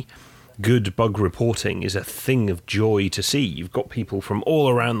successfully, good bug reporting is a thing of joy to see. You've got people from all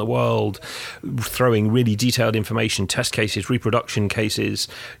around the world throwing really detailed information, test cases, reproduction cases,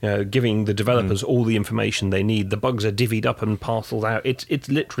 giving the developers all the information they need. The bugs are divvied up and parceled out. It's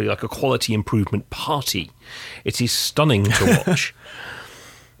literally like a quality improvement party. It is stunning to watch.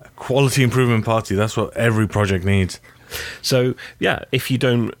 A quality improvement party, that's what every project needs. So, yeah, if you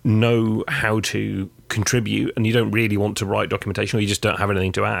don't know how to contribute and you don't really want to write documentation, or you just don't have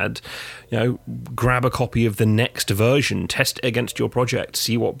anything to add, grab a copy of the next version, test it against your project,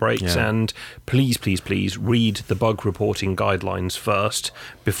 see what breaks, and please, please, please read the bug reporting guidelines first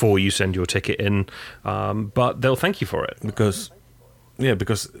before you send your ticket in. But they'll thank you for it. Because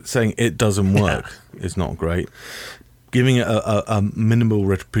saying it doesn't work is not great. Giving it a minimal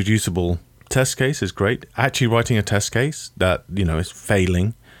reproducible test case is great. Actually writing a test case that is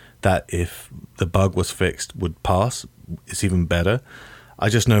failing, that if the bug was fixed would pass, is even better. I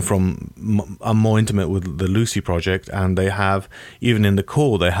just know I'm more intimate with the Lucy project, and they have, even in the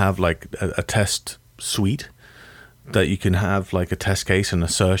core, they have like a test suite that you can have, like a test case and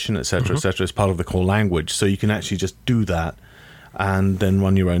assertion, etc., etc., as part of the core language. So you can actually just do that and then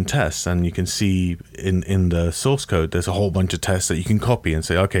run your own tests. And you can see in the source code, there's a whole bunch of tests that you can copy and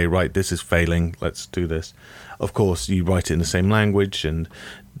say, okay, right, this is failing, let's do this. Of course, you write it in the same language, and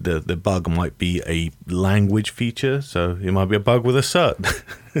the bug might be a language feature, so it might be a bug with assert.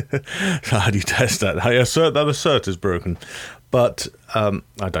 So how do you test that? I assert that assert is broken. But I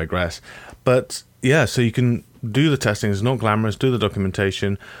digress. But yeah, so you can do the testing. It's not glamorous. Do the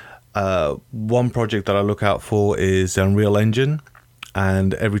documentation. One project that I look out for is Unreal Engine,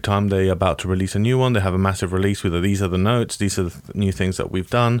 and every time they're about to release a new one, they have a massive release with these are the notes, these are the new things that we've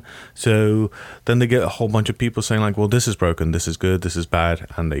done. So then they get a whole bunch of people saying like, well, this is broken, this is good, this is bad,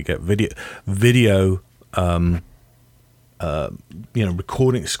 and they get video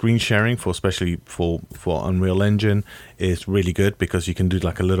recording, screen sharing especially for Unreal Engine is really good, because you can do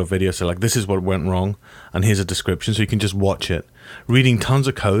like a little video, so like, this is what went wrong and here's a description, so you can just watch it. Reading tons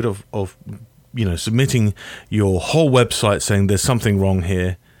of code of submitting your whole website saying there's something wrong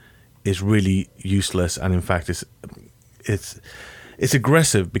here is really useless, and in fact it's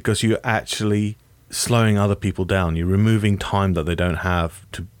aggressive, because you're actually slowing other people down. You're removing time that they don't have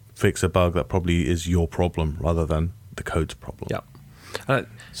to fix a bug that probably is your problem rather than the code's problem. Yeah.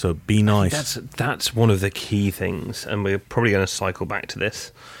 So be nice. That's one of the key things, and we're probably going to cycle back to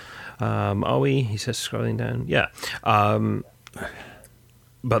this. Are we? He says, scrolling down. Yeah.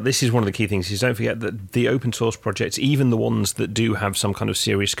 But this is one of the key things, is don't forget that the open source projects, even the ones that do have some kind of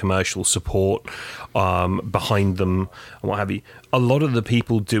serious commercial support behind them and what have you, a lot of the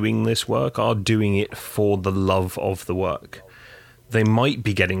people doing this work are doing it for the love of the work. They might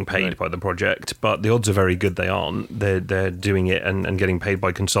be getting paid by the project, but the odds are very good they aren't. They're doing it and getting paid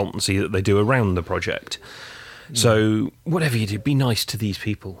by consultancy that they do around the project. So whatever you do, be nice to these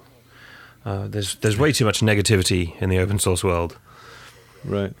people. There's way too much negativity in the open source world.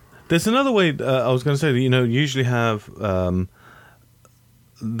 Right. There's another way. I was going to say that usually have.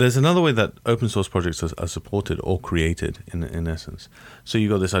 There's another way that open source projects are supported or created in essence. So you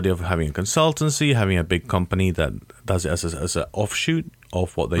got this idea of having a consultancy, having a big company that does it as an offshoot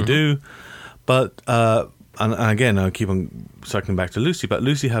of what they do. But and again, I keep on cycling back to Lucy. But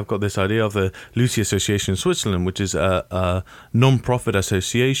Lucy have got this idea of the Lucy Association in Switzerland, which is a non-profit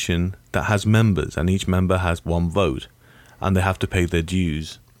association that has members, and each member has one vote, and they have to pay their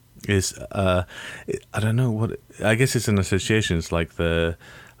dues. I don't know what. I guess it's an association. It's like the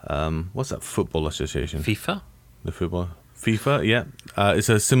what's that football association? FIFA. The football FIFA. Yeah, it's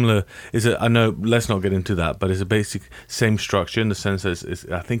a similar. I know. Let's not get into that, but it's a basic same structure in the sense that it's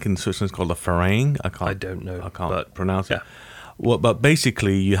I think in Switzerland it's called a Verein. I don't know. I can't pronounce it. Well, but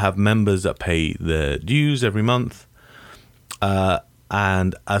basically you have members that pay their dues every month,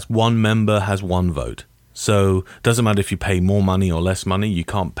 and as one member has one vote. So it doesn't matter if you pay more money or less money, you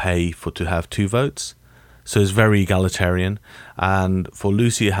can't pay to have two votes. So it's very egalitarian. And for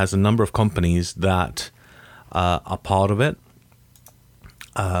Lucy, it has a number of companies that are part of it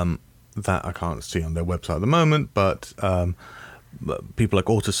that I can't see on their website at the moment. But people like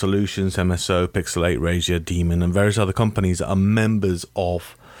Auto Solutions, MSO, Pixel 8, Razor, Daemon, and various other companies that are members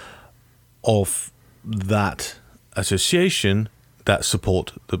of that association that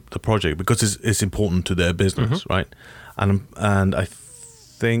support the project because it's important to their business, right? And I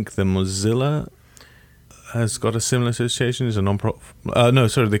think the Mozilla has got a similar association. Is a non-profit.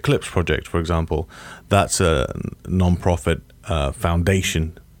 The Eclipse project, for example, that's a non-profit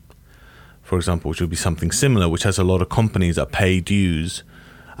foundation, for example, which would be something similar, which has a lot of companies that pay dues,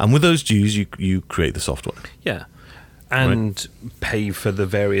 and with those dues, you create the software. Yeah, and pay for the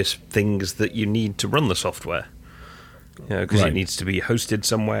various things that you need to run the software. Because it needs to be hosted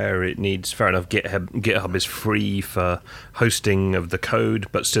somewhere. It needs, fair enough, GitHub is free for hosting of the code,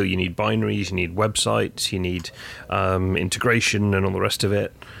 but still you need binaries, you need websites, you need integration and all the rest of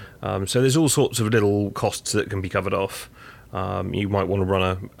it. So there's all sorts of little costs that can be covered off. You might want to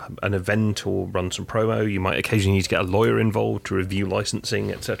run an event or run some promo. You might occasionally need to get a lawyer involved to review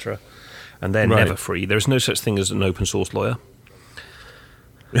licensing, etc. And they're never free. There's no such thing as an open source lawyer.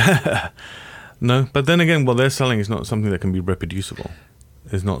 No, but then again, what they're selling is not something that can be reproducible.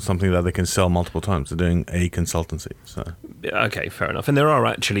 It's not something that they can sell multiple times. They're doing a consultancy. So okay, fair enough. And there are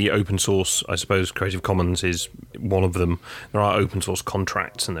actually open source, I suppose Creative Commons is one of them. There are open source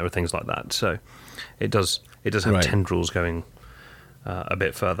contracts and there are things like that. So it does have tendrils going a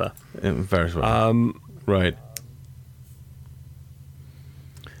bit further. Very well. Right.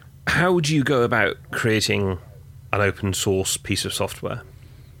 How would you go about creating an open source piece of software?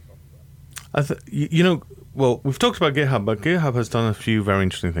 We've talked about GitHub, but GitHub has done a few very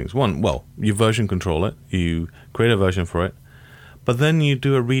interesting things. One, you version control it, you create a version for it, but then you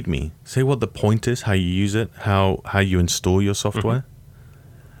do a README. Say what the point is, how you use it, how you install your software.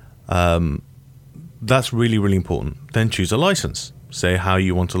 That's really, really important. Then choose a license. Say how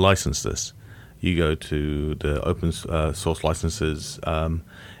you want to license this. You go to the open source licenses in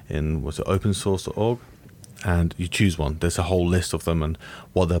opensource.org. And you choose one. There's a whole list of them and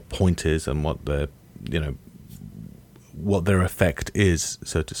what their point is and what their effect is,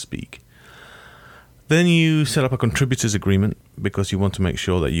 so to speak. Then you set up a contributors agreement because you want to make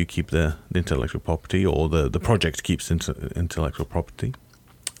sure that you keep the intellectual property or the project keeps intellectual property.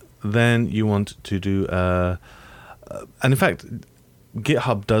 Then you want to do, and in fact,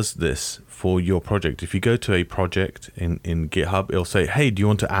 GitHub does this for your project. If you go to a project in GitHub, it'll say, hey, do you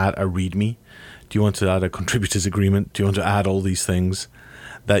want to add a README? Do you want to add a contributors agreement? Do you want to add all these things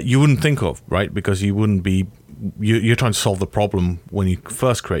that you wouldn't think of, right? Because you wouldn't be, you're trying to solve the problem when you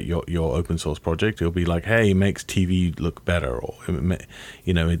first create your open source project. It'll be like, hey, it makes TV look better, or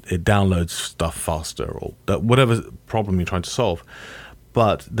it downloads stuff faster, or whatever problem you're trying to solve.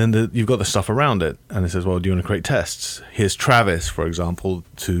 But then you've got the stuff around it, and it says, well, do you want to create tests? Here's Travis, for example,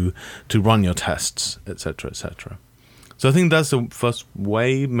 to run your tests, etc., etc. So I think that's the first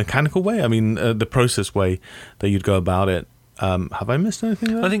way, mechanical way. I mean, the process way that you'd go about it. Have I missed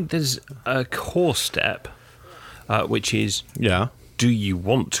anything there? I think there's a core step, which is, do you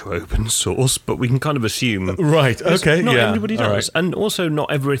want to open source? But we can kind of assume... Right, okay, not everybody does. Right. And also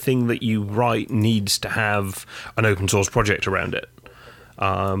not everything that you write needs to have an open source project around it.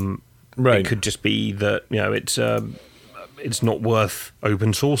 It could just be that, it's not worth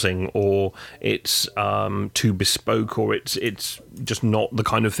open sourcing, or it's too bespoke, or it's just not the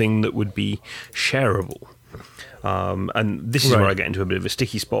kind of thing that would be shareable. And this is where I get into a bit of a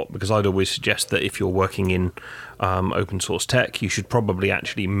sticky spot, because I'd always suggest that if you're working in open source tech, you should probably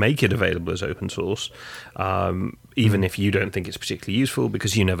actually make it available as open source, even if you don't think it's particularly useful,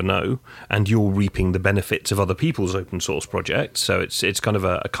 because you never know, and you're reaping the benefits of other people's open source projects. So it's kind of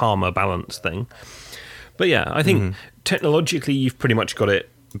a karma balance thing. But yeah, I think technologically you've pretty much got it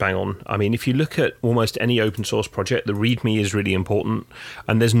bang on. I mean, if you look at almost any open source project, the README is really important.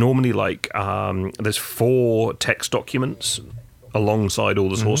 And there's normally there's 4 text documents alongside all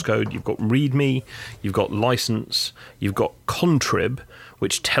the source code. You've got README, you've got license, you've got contrib,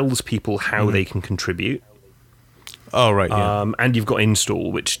 which tells people how they can contribute. Oh, right, yeah. And you've got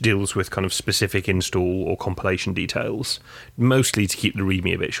install, which deals with kind of specific install or compilation details, mostly to keep the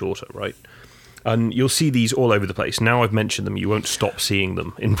README a bit shorter, right? And you'll see these all over the place. Now I've mentioned them, you won't stop seeing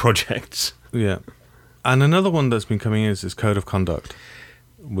them in projects. Yeah. And another one that's been coming in is Code of Conduct,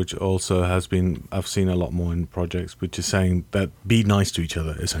 which also has been, I've seen a lot more in projects, which is saying that be nice to each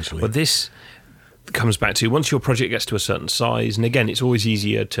other, essentially. But this comes back to, once your project gets to a certain size, and again, it's always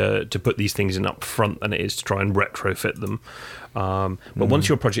easier to put these things in up front than it is to try and retrofit them. But once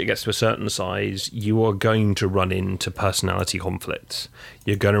your project gets to a certain size, you are going to run into personality conflicts.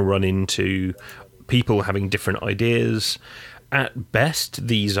 You're going to run into people having different ideas. At best,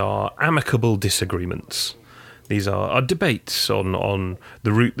 these are amicable disagreements. These are debates on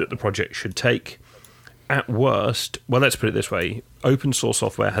the route that the project should take. At worst, well, let's put it this way, open source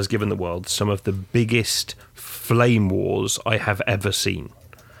software has given the world some of the biggest flame wars I have ever seen.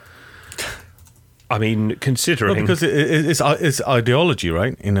 I mean, considering... Well, because it's ideology,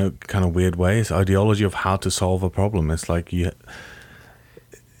 right? In a kind of weird way. It's ideology of how to solve a problem. It's like it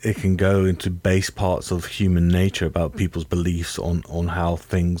can go into base parts of human nature about people's beliefs on how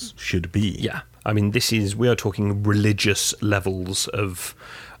things should be. Yeah. I mean, we are talking religious levels of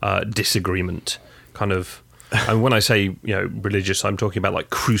disagreement. Kind of... And when I say, religious, I'm talking about like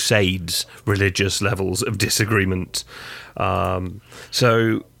crusades, religious levels of disagreement.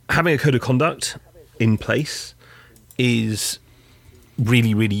 So having a code of conduct in place is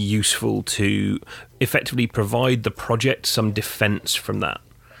really, really useful to effectively provide the project some defense from that.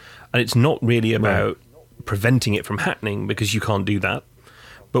 And it's not really about preventing it from happening, because you can't do that.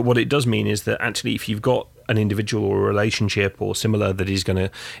 But what it does mean is that actually if you've got an individual or a relationship or similar that is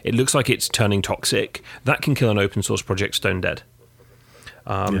it looks like it's turning toxic, that can kill an open source project stone dead.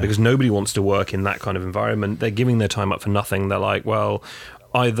 Because nobody wants to work in that kind of environment. They're giving their time up for nothing. They're like, well,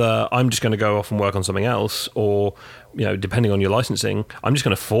 either I'm just going to go off and work on something else, or, depending on your licensing, I'm just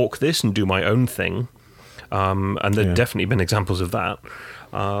going to fork this and do my own thing. And there've definitely been examples of that.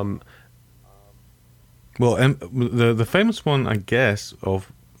 Well, the famous one, I guess,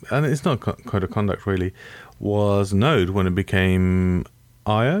 and it's not code of conduct really, was Node when it became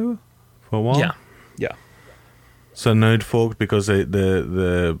IO for a while. Yeah. So Node forked because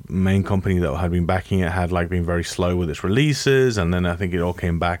the main company that had been backing it had been very slow with its releases, and then I think it all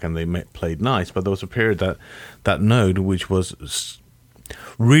came back and they played nice. But there was a period that Node, which was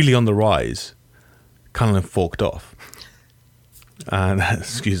really on the rise, kind of forked off. And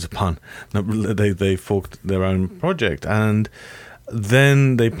excuse the pun, they forked their own project, and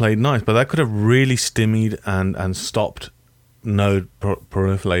then they played nice. But that could have really stymied and stopped Node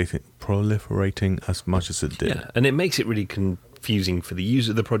proliferating as much as it did. Yeah, and it makes it really confusing for the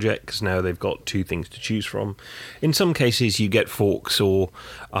user of the project, because now they've got two things to choose from. In some cases, you get forks they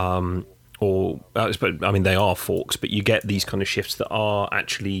are forks, but you get these kind of shifts that are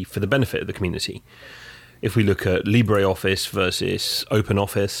actually for the benefit of the community. If we look at LibreOffice versus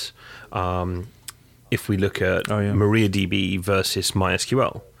OpenOffice, if we look at MariaDB versus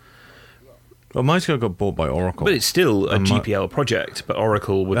MySQL. Well, MySQL got bought by Oracle. But it's still a GPL project, but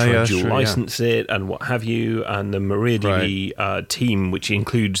Oracle would try to dual license it and what have you, and the MariaDB team, which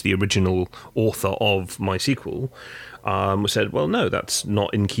includes the original author of MySQL, said, well, no, that's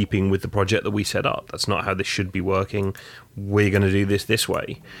not in keeping with the project that we set up. That's not how this should be working. We're going to do this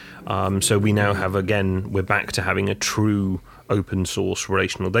way. So we now have, we're back to having a true open source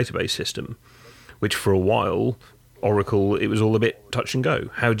relational database system, which for a while, Oracle, it was all a bit touch and go.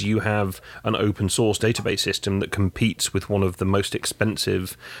 How do you have an open source database system that competes with one of the most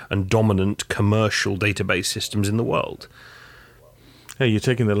expensive and dominant commercial database systems in the world? Hey, you're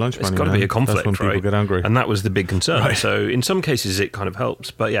taking their lunch money. It's got to be a conflict, that's when people get angry. And that was the big concern. Right. So in some cases it kind of helps,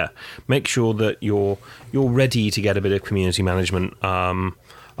 but make sure that you're ready to get a bit of community management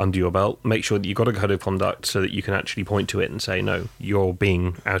under your belt. Make sure that you've got a code of conduct so that you can actually point to it and say, no, you're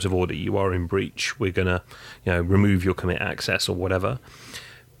being out of order, you are in breach, we're going to remove your commit access or whatever.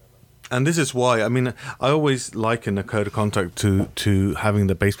 And this is why, I always liken a code of conduct to having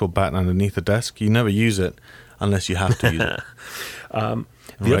the baseball bat underneath the desk. You never use it unless you have to use it.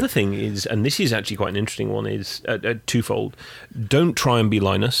 The other thing is, and this is actually quite an interesting one, is twofold. Don't try and be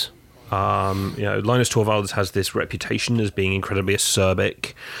Linus. Linus Torvalds has this reputation as being incredibly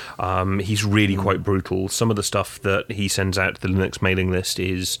acerbic. He's really quite brutal. Some of the stuff that he sends out to the Linux mailing list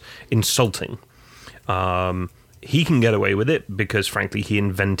is insulting. He can get away with it because, frankly, he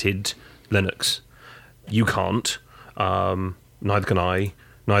invented Linux. You can't. Neither can I.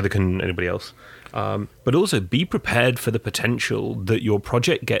 Neither can anybody else. But also be prepared for the potential that your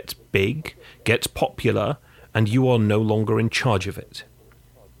project gets big, gets popular, and you are no longer in charge of it.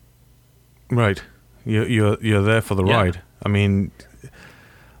 Right, you're there for the ride. And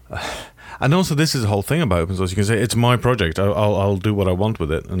also this is the whole thing about open source. You can say it's my project. I'll do what I want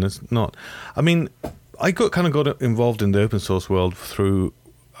with it, and it's not. I got involved in the open source world through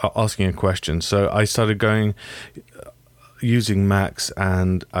asking a question. So I started using Macs,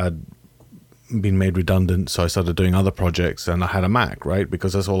 and I'd been made redundant. So I started doing other projects, and I had a Mac, right?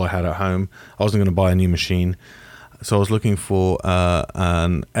 Because that's all I had at home. I wasn't going to buy a new machine. So I was looking for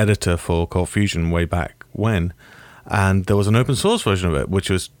an editor for ColdFusion way back when, and there was an open source version of it, which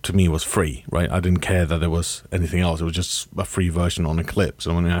to me was free, right? I didn't care that there was anything else. It was just a free version on Eclipse.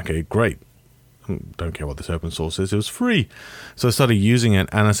 And I went, okay, great. don't care what this open source is. It was free. So I started using it,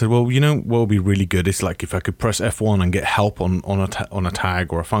 and I said, well, what would be really good? It's like if I could press F1 and get help on a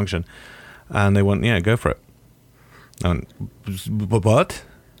tag or a function. And they went, yeah, go for it. And, but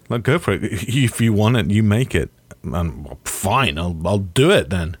like, go for it. If you want it, you make it. And well, fine, I'll do it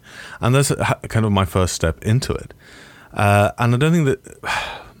then. And that's kind of my first step into it. And I don't think that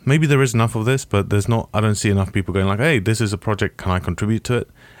maybe there is enough of this, but there's not. I don't see enough people going like, hey, this is a project. Can I contribute to it?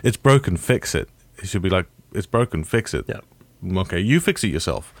 It's broken. Fix it. It should be like, it's broken. Fix it. Yeah. Okay, you fix it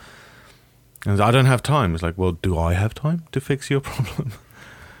yourself. And I don't have time. It's like, well, do I have time to fix your problem?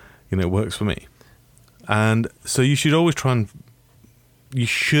 It works for me. And so you should always try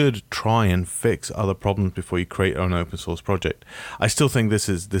and fix other problems before you create an open source project. I still think this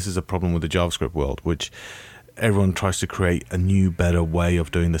is a problem with the JavaScript world, which everyone tries to create a new, better way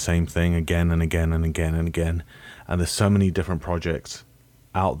of doing the same thing again and again and again and again. And there's so many different projects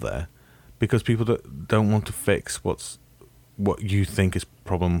out there because people don't want to fix what you think is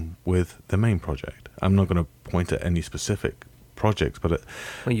problem with the main project. I'm not going to point at any specific projects, but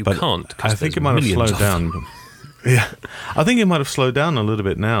can't. I think it might have slowed down. Yeah, I think it might have slowed down a little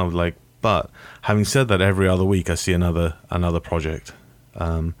bit now. But having said that, every other week I see another project.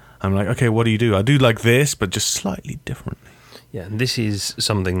 I'm like, okay, what do? I do like this, but just slightly differently. Yeah, and this is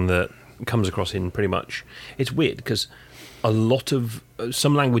something that comes across in pretty much. It's weird because a lot of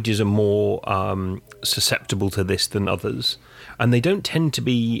some languages are more susceptible to this than others, and they don't tend to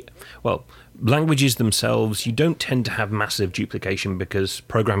be languages themselves. You don't tend to have massive duplication because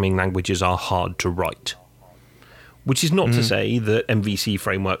programming languages are hard to write. Which is not to say that MVC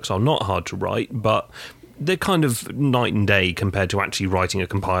frameworks are not hard to write, but they're kind of night and day compared to actually writing a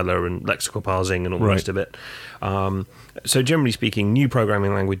compiler and lexical parsing and all the rest of it. So generally speaking, new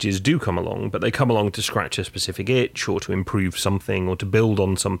programming languages do come along, but they come along to scratch a specific itch or to improve something or to build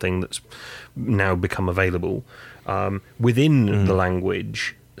on something that's now become available. Within the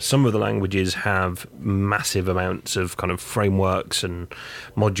language, some of the languages have massive amounts of kind of frameworks and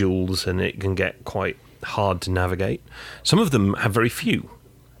modules, and it can get quite hard to navigate. Some of them have very few.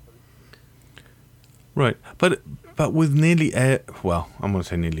 Right, but with nearly I'm going to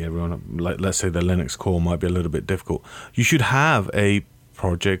say nearly everyone. Let's say the Linux core might be a little bit difficult. You should have a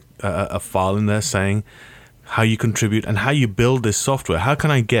project, a file in there saying how you contribute and how you build this software. How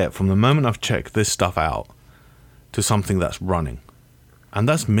can I get from the moment I've checked this stuff out to something that's running? And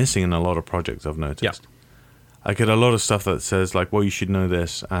that's missing in a lot of projects I've noticed. Yeah. I get a lot of stuff that says like, well, you should know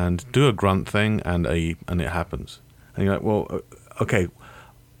this, and do a grunt thing, and it happens. And you're like, well, okay.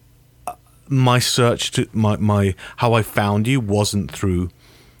 My search to my how I found you wasn't through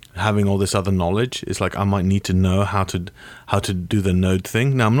having all this other knowledge. It's like I might need to know how to do the node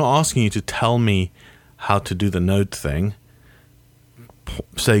thing. Now I'm not asking you to tell me how to do the node thing.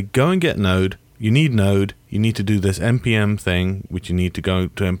 Say go and get node. You need node. You need to do this npm thing, which you need to go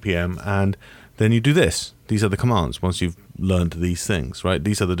to npm, and then you do this. These are the commands once you've learned these things, right?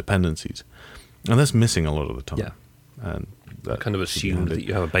 These are the dependencies. And that's missing a lot of the time. Yeah. And I kind of assumed that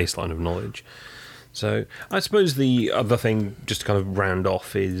you have a baseline of knowledge. So I suppose the other thing, just to kind of round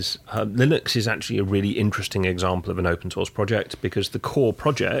off, is Linux is actually a really interesting example of an open source project because the core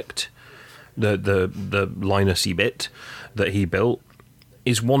project, the Linus-y bit that he built,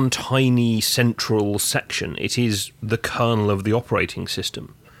 is one tiny central section. It is the kernel of the operating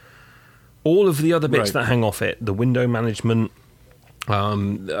system. All of the other bits that hang off it, the window management,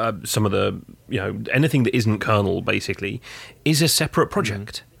 some of the, anything that isn't kernel, basically, is a separate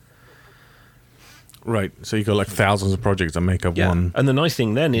project. Right. So you got like thousands of projects that make up one. And the nice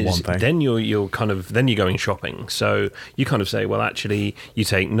thing then is then you're going shopping. So you kind of say, well, actually, you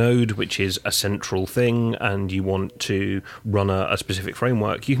take Node, which is a central thing, and you want to run a specific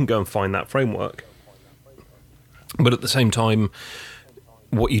framework. You can go and find that framework. But at the same time,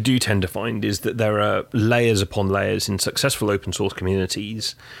 what you do tend to find is that there are layers upon layers in successful open source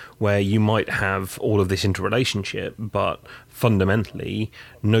communities where you might have all of this interrelationship, but fundamentally,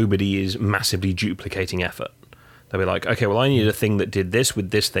 nobody is massively duplicating effort. They'll be like, okay, well, I need a thing that did this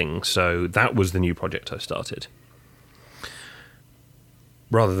with this thing, so that was the new project I started.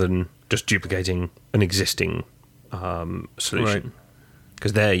 Rather than just duplicating an existing solution.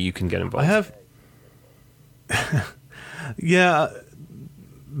 Because there you can get involved. Yeah,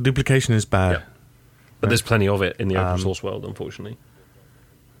 duplication is bad. Yeah. But there's plenty of it in the open source world, unfortunately.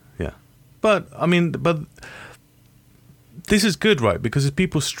 Yeah. But this is good, right? Because it's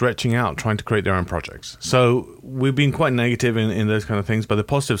people stretching out, trying to create their own projects. So we've been quite negative in those kind of things, but the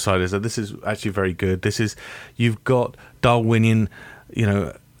positive side is that this is actually very good. You've got Darwinian,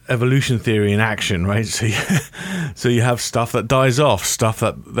 evolution theory in action, right? So you have stuff that dies off, stuff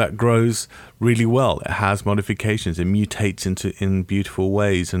that grows really well. It has modifications. It mutates in beautiful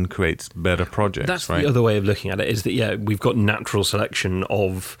ways and creates better projects. That's right? The other way of looking at it, is that we've got natural selection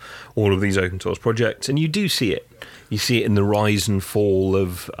of all of these open source projects, and you do see it. You see it in the rise and fall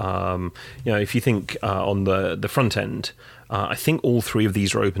of, if you think on the front end, I think all three of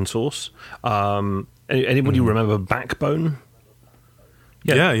these are open source. Anybody remember Backbone?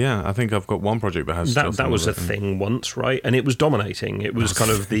 Yeah. I think I've got one project that has that was a thing once, right? And it was dominating. It was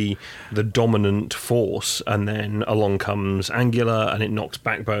kind of the dominant force, and then along comes Angular, and it knocks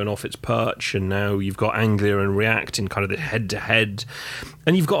Backbone off its perch, and now you've got Angular and React in kind of the head-to-head,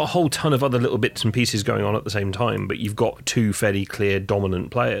 and you've got a whole ton of other little bits and pieces going on at the same time, but you've got two fairly clear dominant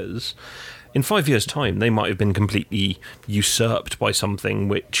players. In 5 years' time, they might have been completely usurped by something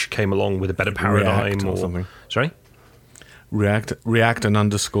which came along with a better paradigm React or something. Sorry? React and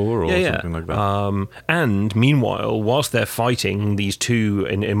underscore or something like that. And meanwhile, whilst they're fighting these two,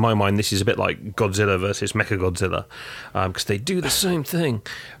 in my mind, this is a bit like Godzilla versus Mechagodzilla, because they do the same thing,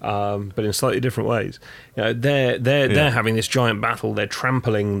 but in slightly different ways. They're having this giant battle. They're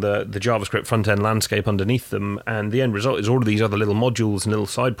trampling the JavaScript front end landscape underneath them, and the end result is all of these other little modules and little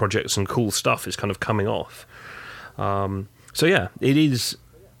side projects and cool stuff is kind of coming off. It is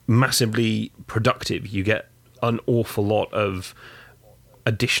massively productive. You get an awful lot of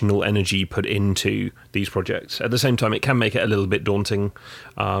additional energy put into these projects. At the same time, it can make it a little bit daunting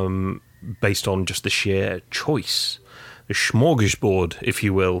based on just the sheer choice, the smorgasbord, if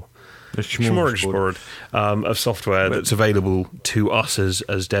you will, the smorgasbord of software that's available to us as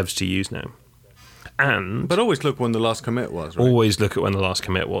devs to use now. But always look when the last commit was, right? Always look at when the last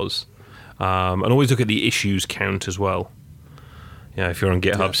commit was. And always look at the issues count as well. Yeah, if you're on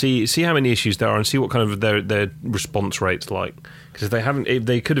GitHub, see how many issues there are, and see what kind of their response rate's like. Because if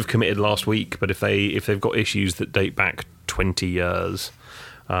they could have committed last week, but if they've got issues that date back 20 years,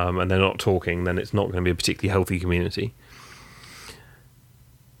 and they're not talking, then it's not going to be a particularly healthy community.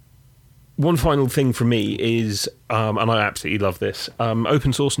 One final thing from me is, and I absolutely love this,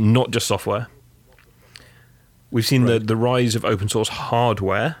 open source, not just software. We've seen the rise of open source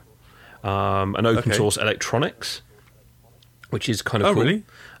hardware and open source electronics, which is kind of cool. Really?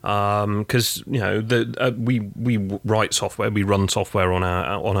 Because we write software, we run software on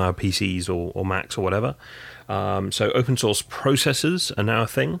our PCs or Macs or whatever. So open source processors are now a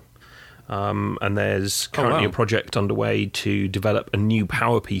thing, and there's currently a project underway to develop a new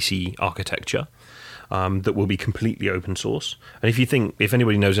PowerPC architecture that will be completely open source. And if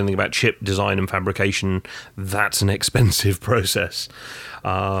anybody knows anything about chip design and fabrication, that's an expensive process.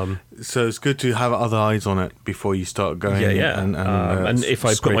 So it's good to have other eyes on it before you start going. And if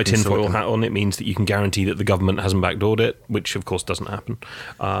I put my tinfoil hat on, it means that you can guarantee that the government hasn't backdoored it, which of course doesn't happen.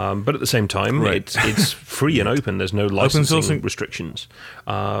 But at the same time, it's free and open. There's no licensing restrictions.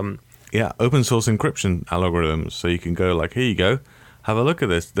 Open source encryption algorithms. So you can go like, here you go, have a look at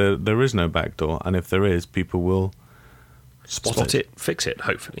this. There is no backdoor, and if there is, people will spot it, fix it.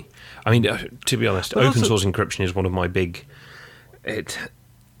 Hopefully, I mean, to be honest, open source encryption is one of my big.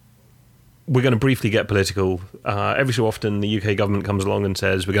 We're going to briefly get political. Every so often, the UK government comes along and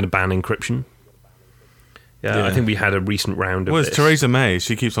says we're going to ban encryption. Yeah, I think we had a recent round of this. It's Theresa May.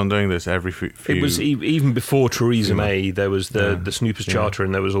 She keeps on doing this every few... It was even before Theresa May, there was the Snoopers Charter,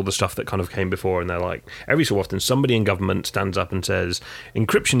 and there was all the stuff that kind of came before, and they're like, every so often, somebody in government stands up and says,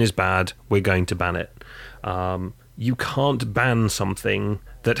 encryption is bad, we're going to ban it. You can't ban something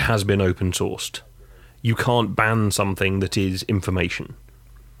that has been open sourced. You can't ban something that is information.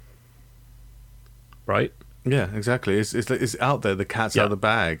 Right? Yeah, exactly. It's out there. The cat's out of the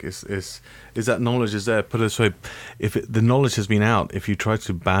bag. Is that knowledge is there? Put it this way: if the knowledge has been out, if you try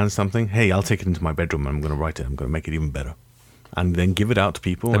to ban something, hey, I'll take it into my bedroom and I'm going to write it. I'm going to make it even better, and then give it out to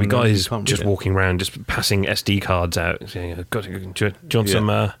people. There'll be guys just walking around, just passing SD cards out, saying, "Do you want some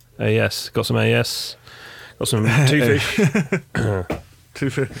AES? Got some AES? Got some Twofish?"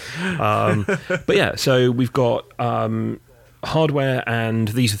 But yeah, so we've got. Hardware, and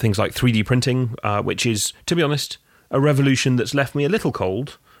these are things like 3D printing, which is, to be honest, a revolution that's left me a little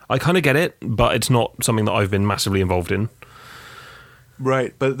cold. I kind of get it, but it's not something that I've been massively involved in.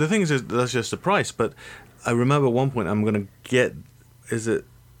 Right, but the thing is that's just the price. But I remember at one point I'm going to get, is it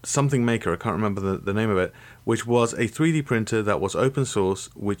Something Maker? I can't remember the name of it, which was a 3D printer that was open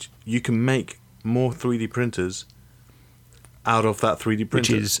source, which you can make more 3D printers out of that 3D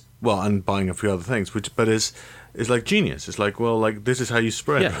printer. Which is well, and buying a few other things, but is like genius. It's like, well, like this is how you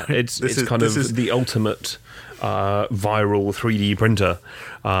spread. Yeah, it's kind of the ultimate viral 3D printer.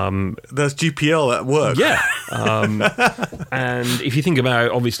 That's GPL at work. Yeah. And if you think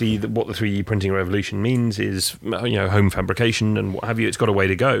about, obviously, what the 3D printing revolution means is, home fabrication and what have you, it's got a way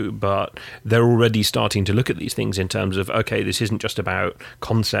to go, but they're already starting to look at these things in terms of, okay, this isn't just about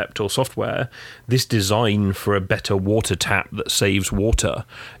concept or software. This design for a better water tap that saves water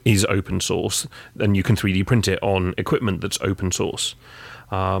is open source, and you can 3D print it on equipment that's open source.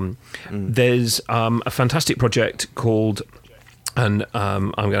 There's a fantastic project called, and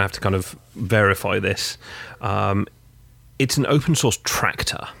I'm going to have to kind of verify this, it's an open source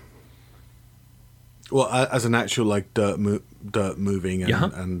tractor. Well, as an actual like dirt moving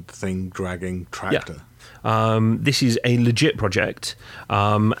and thing dragging tractor. Yeah. This is a legit project,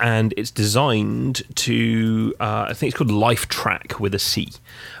 and it's designed to, I think it's called LifeTrack with a C.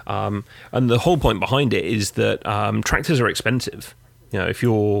 And the whole point behind it is that tractors are expensive. If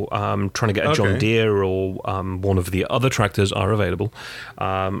you're trying to get a John Deere or one of the other tractors are available,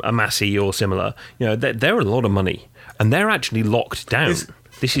 a Massey or similar, they're a lot of money, and they're actually locked down.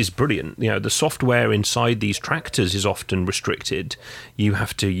 This is brilliant. The software inside these tractors is often restricted. You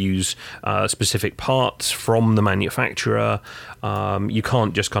have to use specific parts from the manufacturer. You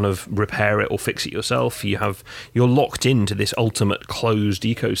can't just kind of repair it or fix it yourself. You're locked into this ultimate closed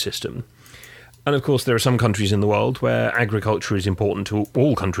ecosystem. And of course, there are some countries in the world where agriculture is important to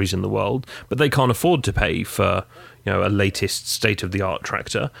all countries in the world, but they can't afford to pay for a latest state-of-the-art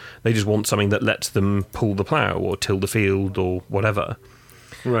tractor. They just want something that lets them pull the plough or till the field or whatever.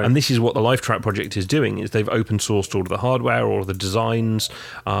 Right. And this is what the LifeTrack project is doing, is they've open-sourced all of the hardware, all of the designs.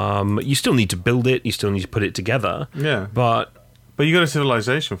 You still need to build it, you still need to put it together. Yeah. But you got a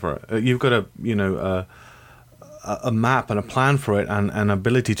civilization for it. You've got a map and a plan for it, and an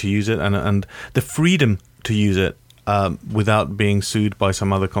ability to use it, and the freedom to use it without being sued by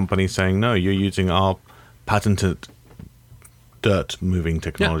some other company saying, no, you're using our patented dirt moving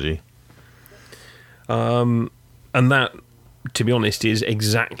technology. Yeah. And that, to be honest, is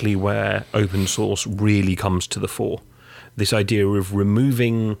exactly where open source really comes to the fore. This idea of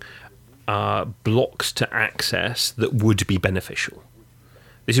removing blocks to access that would be beneficial.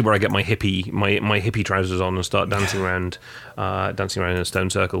 This is where I get my hippie trousers on and start dancing around in a stone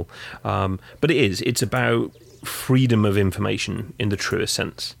circle. But it's about freedom of information in the truest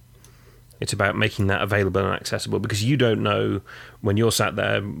sense. It's about making that available and accessible, because you don't know when you're sat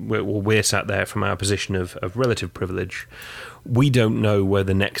there, we're sat there from our position of relative privilege. We don't know where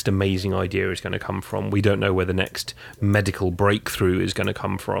the next amazing idea is going to come from. We don't know where the next medical breakthrough is going to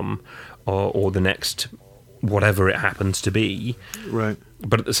come from, or the next whatever it happens to be. Right.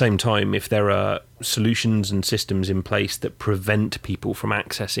 But at the same time, if there are solutions and systems in place that prevent people from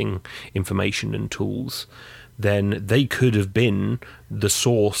accessing information and tools, then they could have been the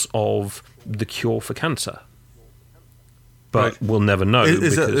source of the cure for cancer. But we'll never know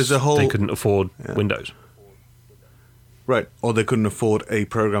because they couldn't afford Windows. Right, or they couldn't afford a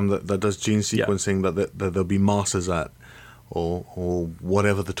program that does gene sequencing that they'll be masters at, or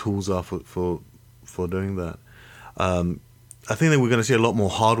whatever the tools are for doing that. I think that we're going to see a lot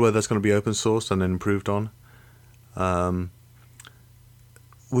more hardware that's going to be open source and then improved on,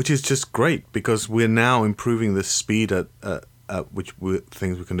 which is just great, because we're now improving the speed at which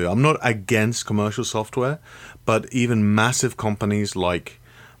things we can do. I'm not against commercial software, but even massive companies like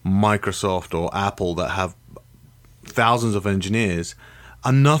Microsoft or Apple that have thousands of engineers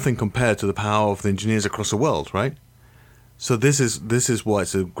are nothing compared to the power of the engineers across the world, right? So this is why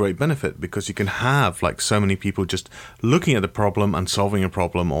it's a great benefit, because you can have like so many people just looking at the problem and solving a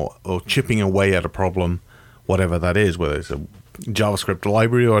problem, or chipping away at a problem, whatever that is, whether it's a JavaScript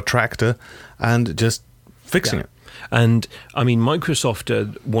library or a tractor, and just fixing it. And I mean, Microsoft are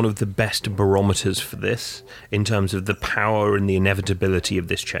one of the best barometers for this in terms of the power and the inevitability of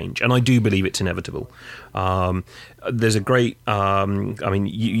this change. And I do believe it's inevitable. There's a great,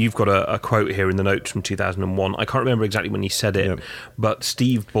 you've got a quote here in the notes from 2001. I can't remember exactly when he said it, but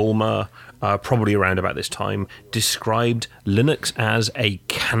Steve Ballmer, probably around about this time, described Linux as a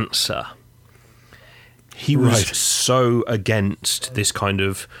cancer. He was so against this kind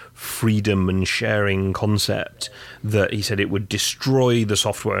of freedom and sharing concept that he said it would destroy the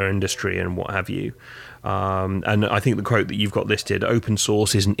software industry and what have you. And I think the quote that you've got listed, open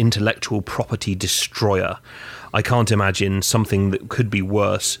source is an intellectual property destroyer. I can't imagine something that could be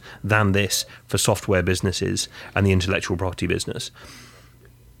worse than this for software businesses and the intellectual property business.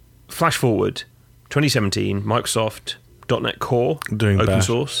 Flash forward, 2017, Microsoft .NET Core, doing open Bash.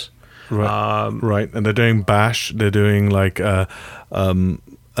 Source. Right, and they're doing Bash. They're doing like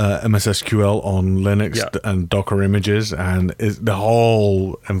MSSQL on Linux and Docker images, and the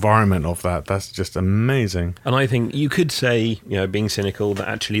whole environment of that's just amazing. And I think you could say, being cynical, that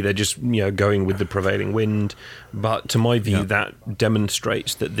actually they're just going with the prevailing wind. But to my view, that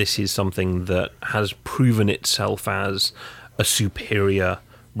demonstrates that this is something that has proven itself as a superior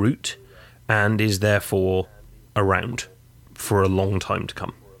route and is therefore around for a long time to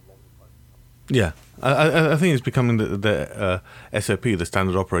come. Yeah, I think it's becoming the SOP, the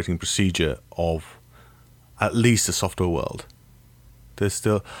standard operating procedure of at least the software world.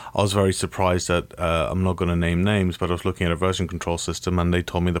 I was very surprised that, I'm not going to name names, but I was looking at a version control system and they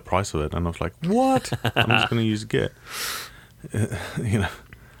told me the price of it. And I was like, what? I'm just going to use Git.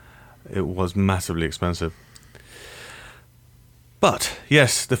 It was massively expensive. But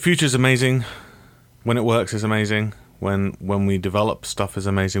yes, the future is amazing. When it works, it's amazing. When we develop stuff, is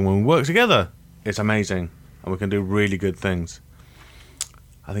amazing. When we work together, it's amazing, and we can do really good things.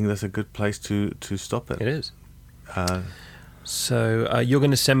 I think that's a good place to stop it. It is. So you're going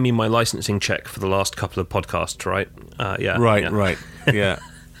to send me my licensing check for the last couple of podcasts, right? Yeah. Right. Yeah.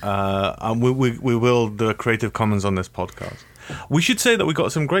 We will do a Creative Commons on this podcast. We should say that we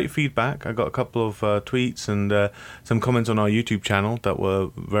got some great feedback. I got a couple of tweets and some comments on our YouTube channel that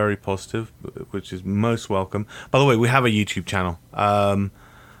were very positive, which is most welcome. By the way, we have a YouTube channel.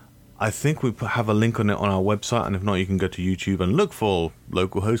 I think we have a link on it on our website, and if not, you can go to YouTube and look for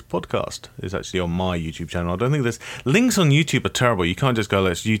Localhost Podcast. It's actually on my YouTube channel. I don't think there's links on YouTube are terrible. You can't just go,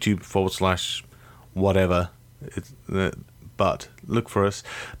 let's YouTube/whatever. But look for us,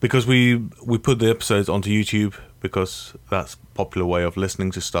 because we put the episodes onto YouTube because that's a popular way of listening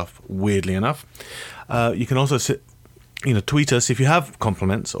to stuff, weirdly enough. You can also tweet us if you have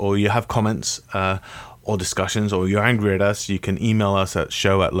compliments or you have comments or discussions, or you're angry at us. You can email us at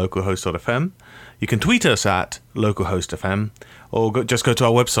show@localhost.fm. You can tweet us at localhostfm, or just go to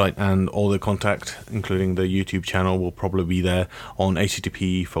our website, and all the contact, including the YouTube channel, will probably be there on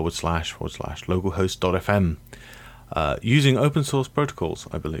http://localhost.fm. Using open source protocols,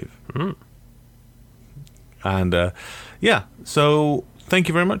 I believe. And so thank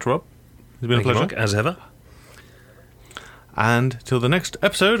you very much, Rob. It's been a pleasure. Mark, as ever. And till the next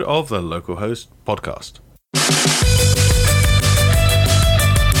episode of the Localhost Podcast.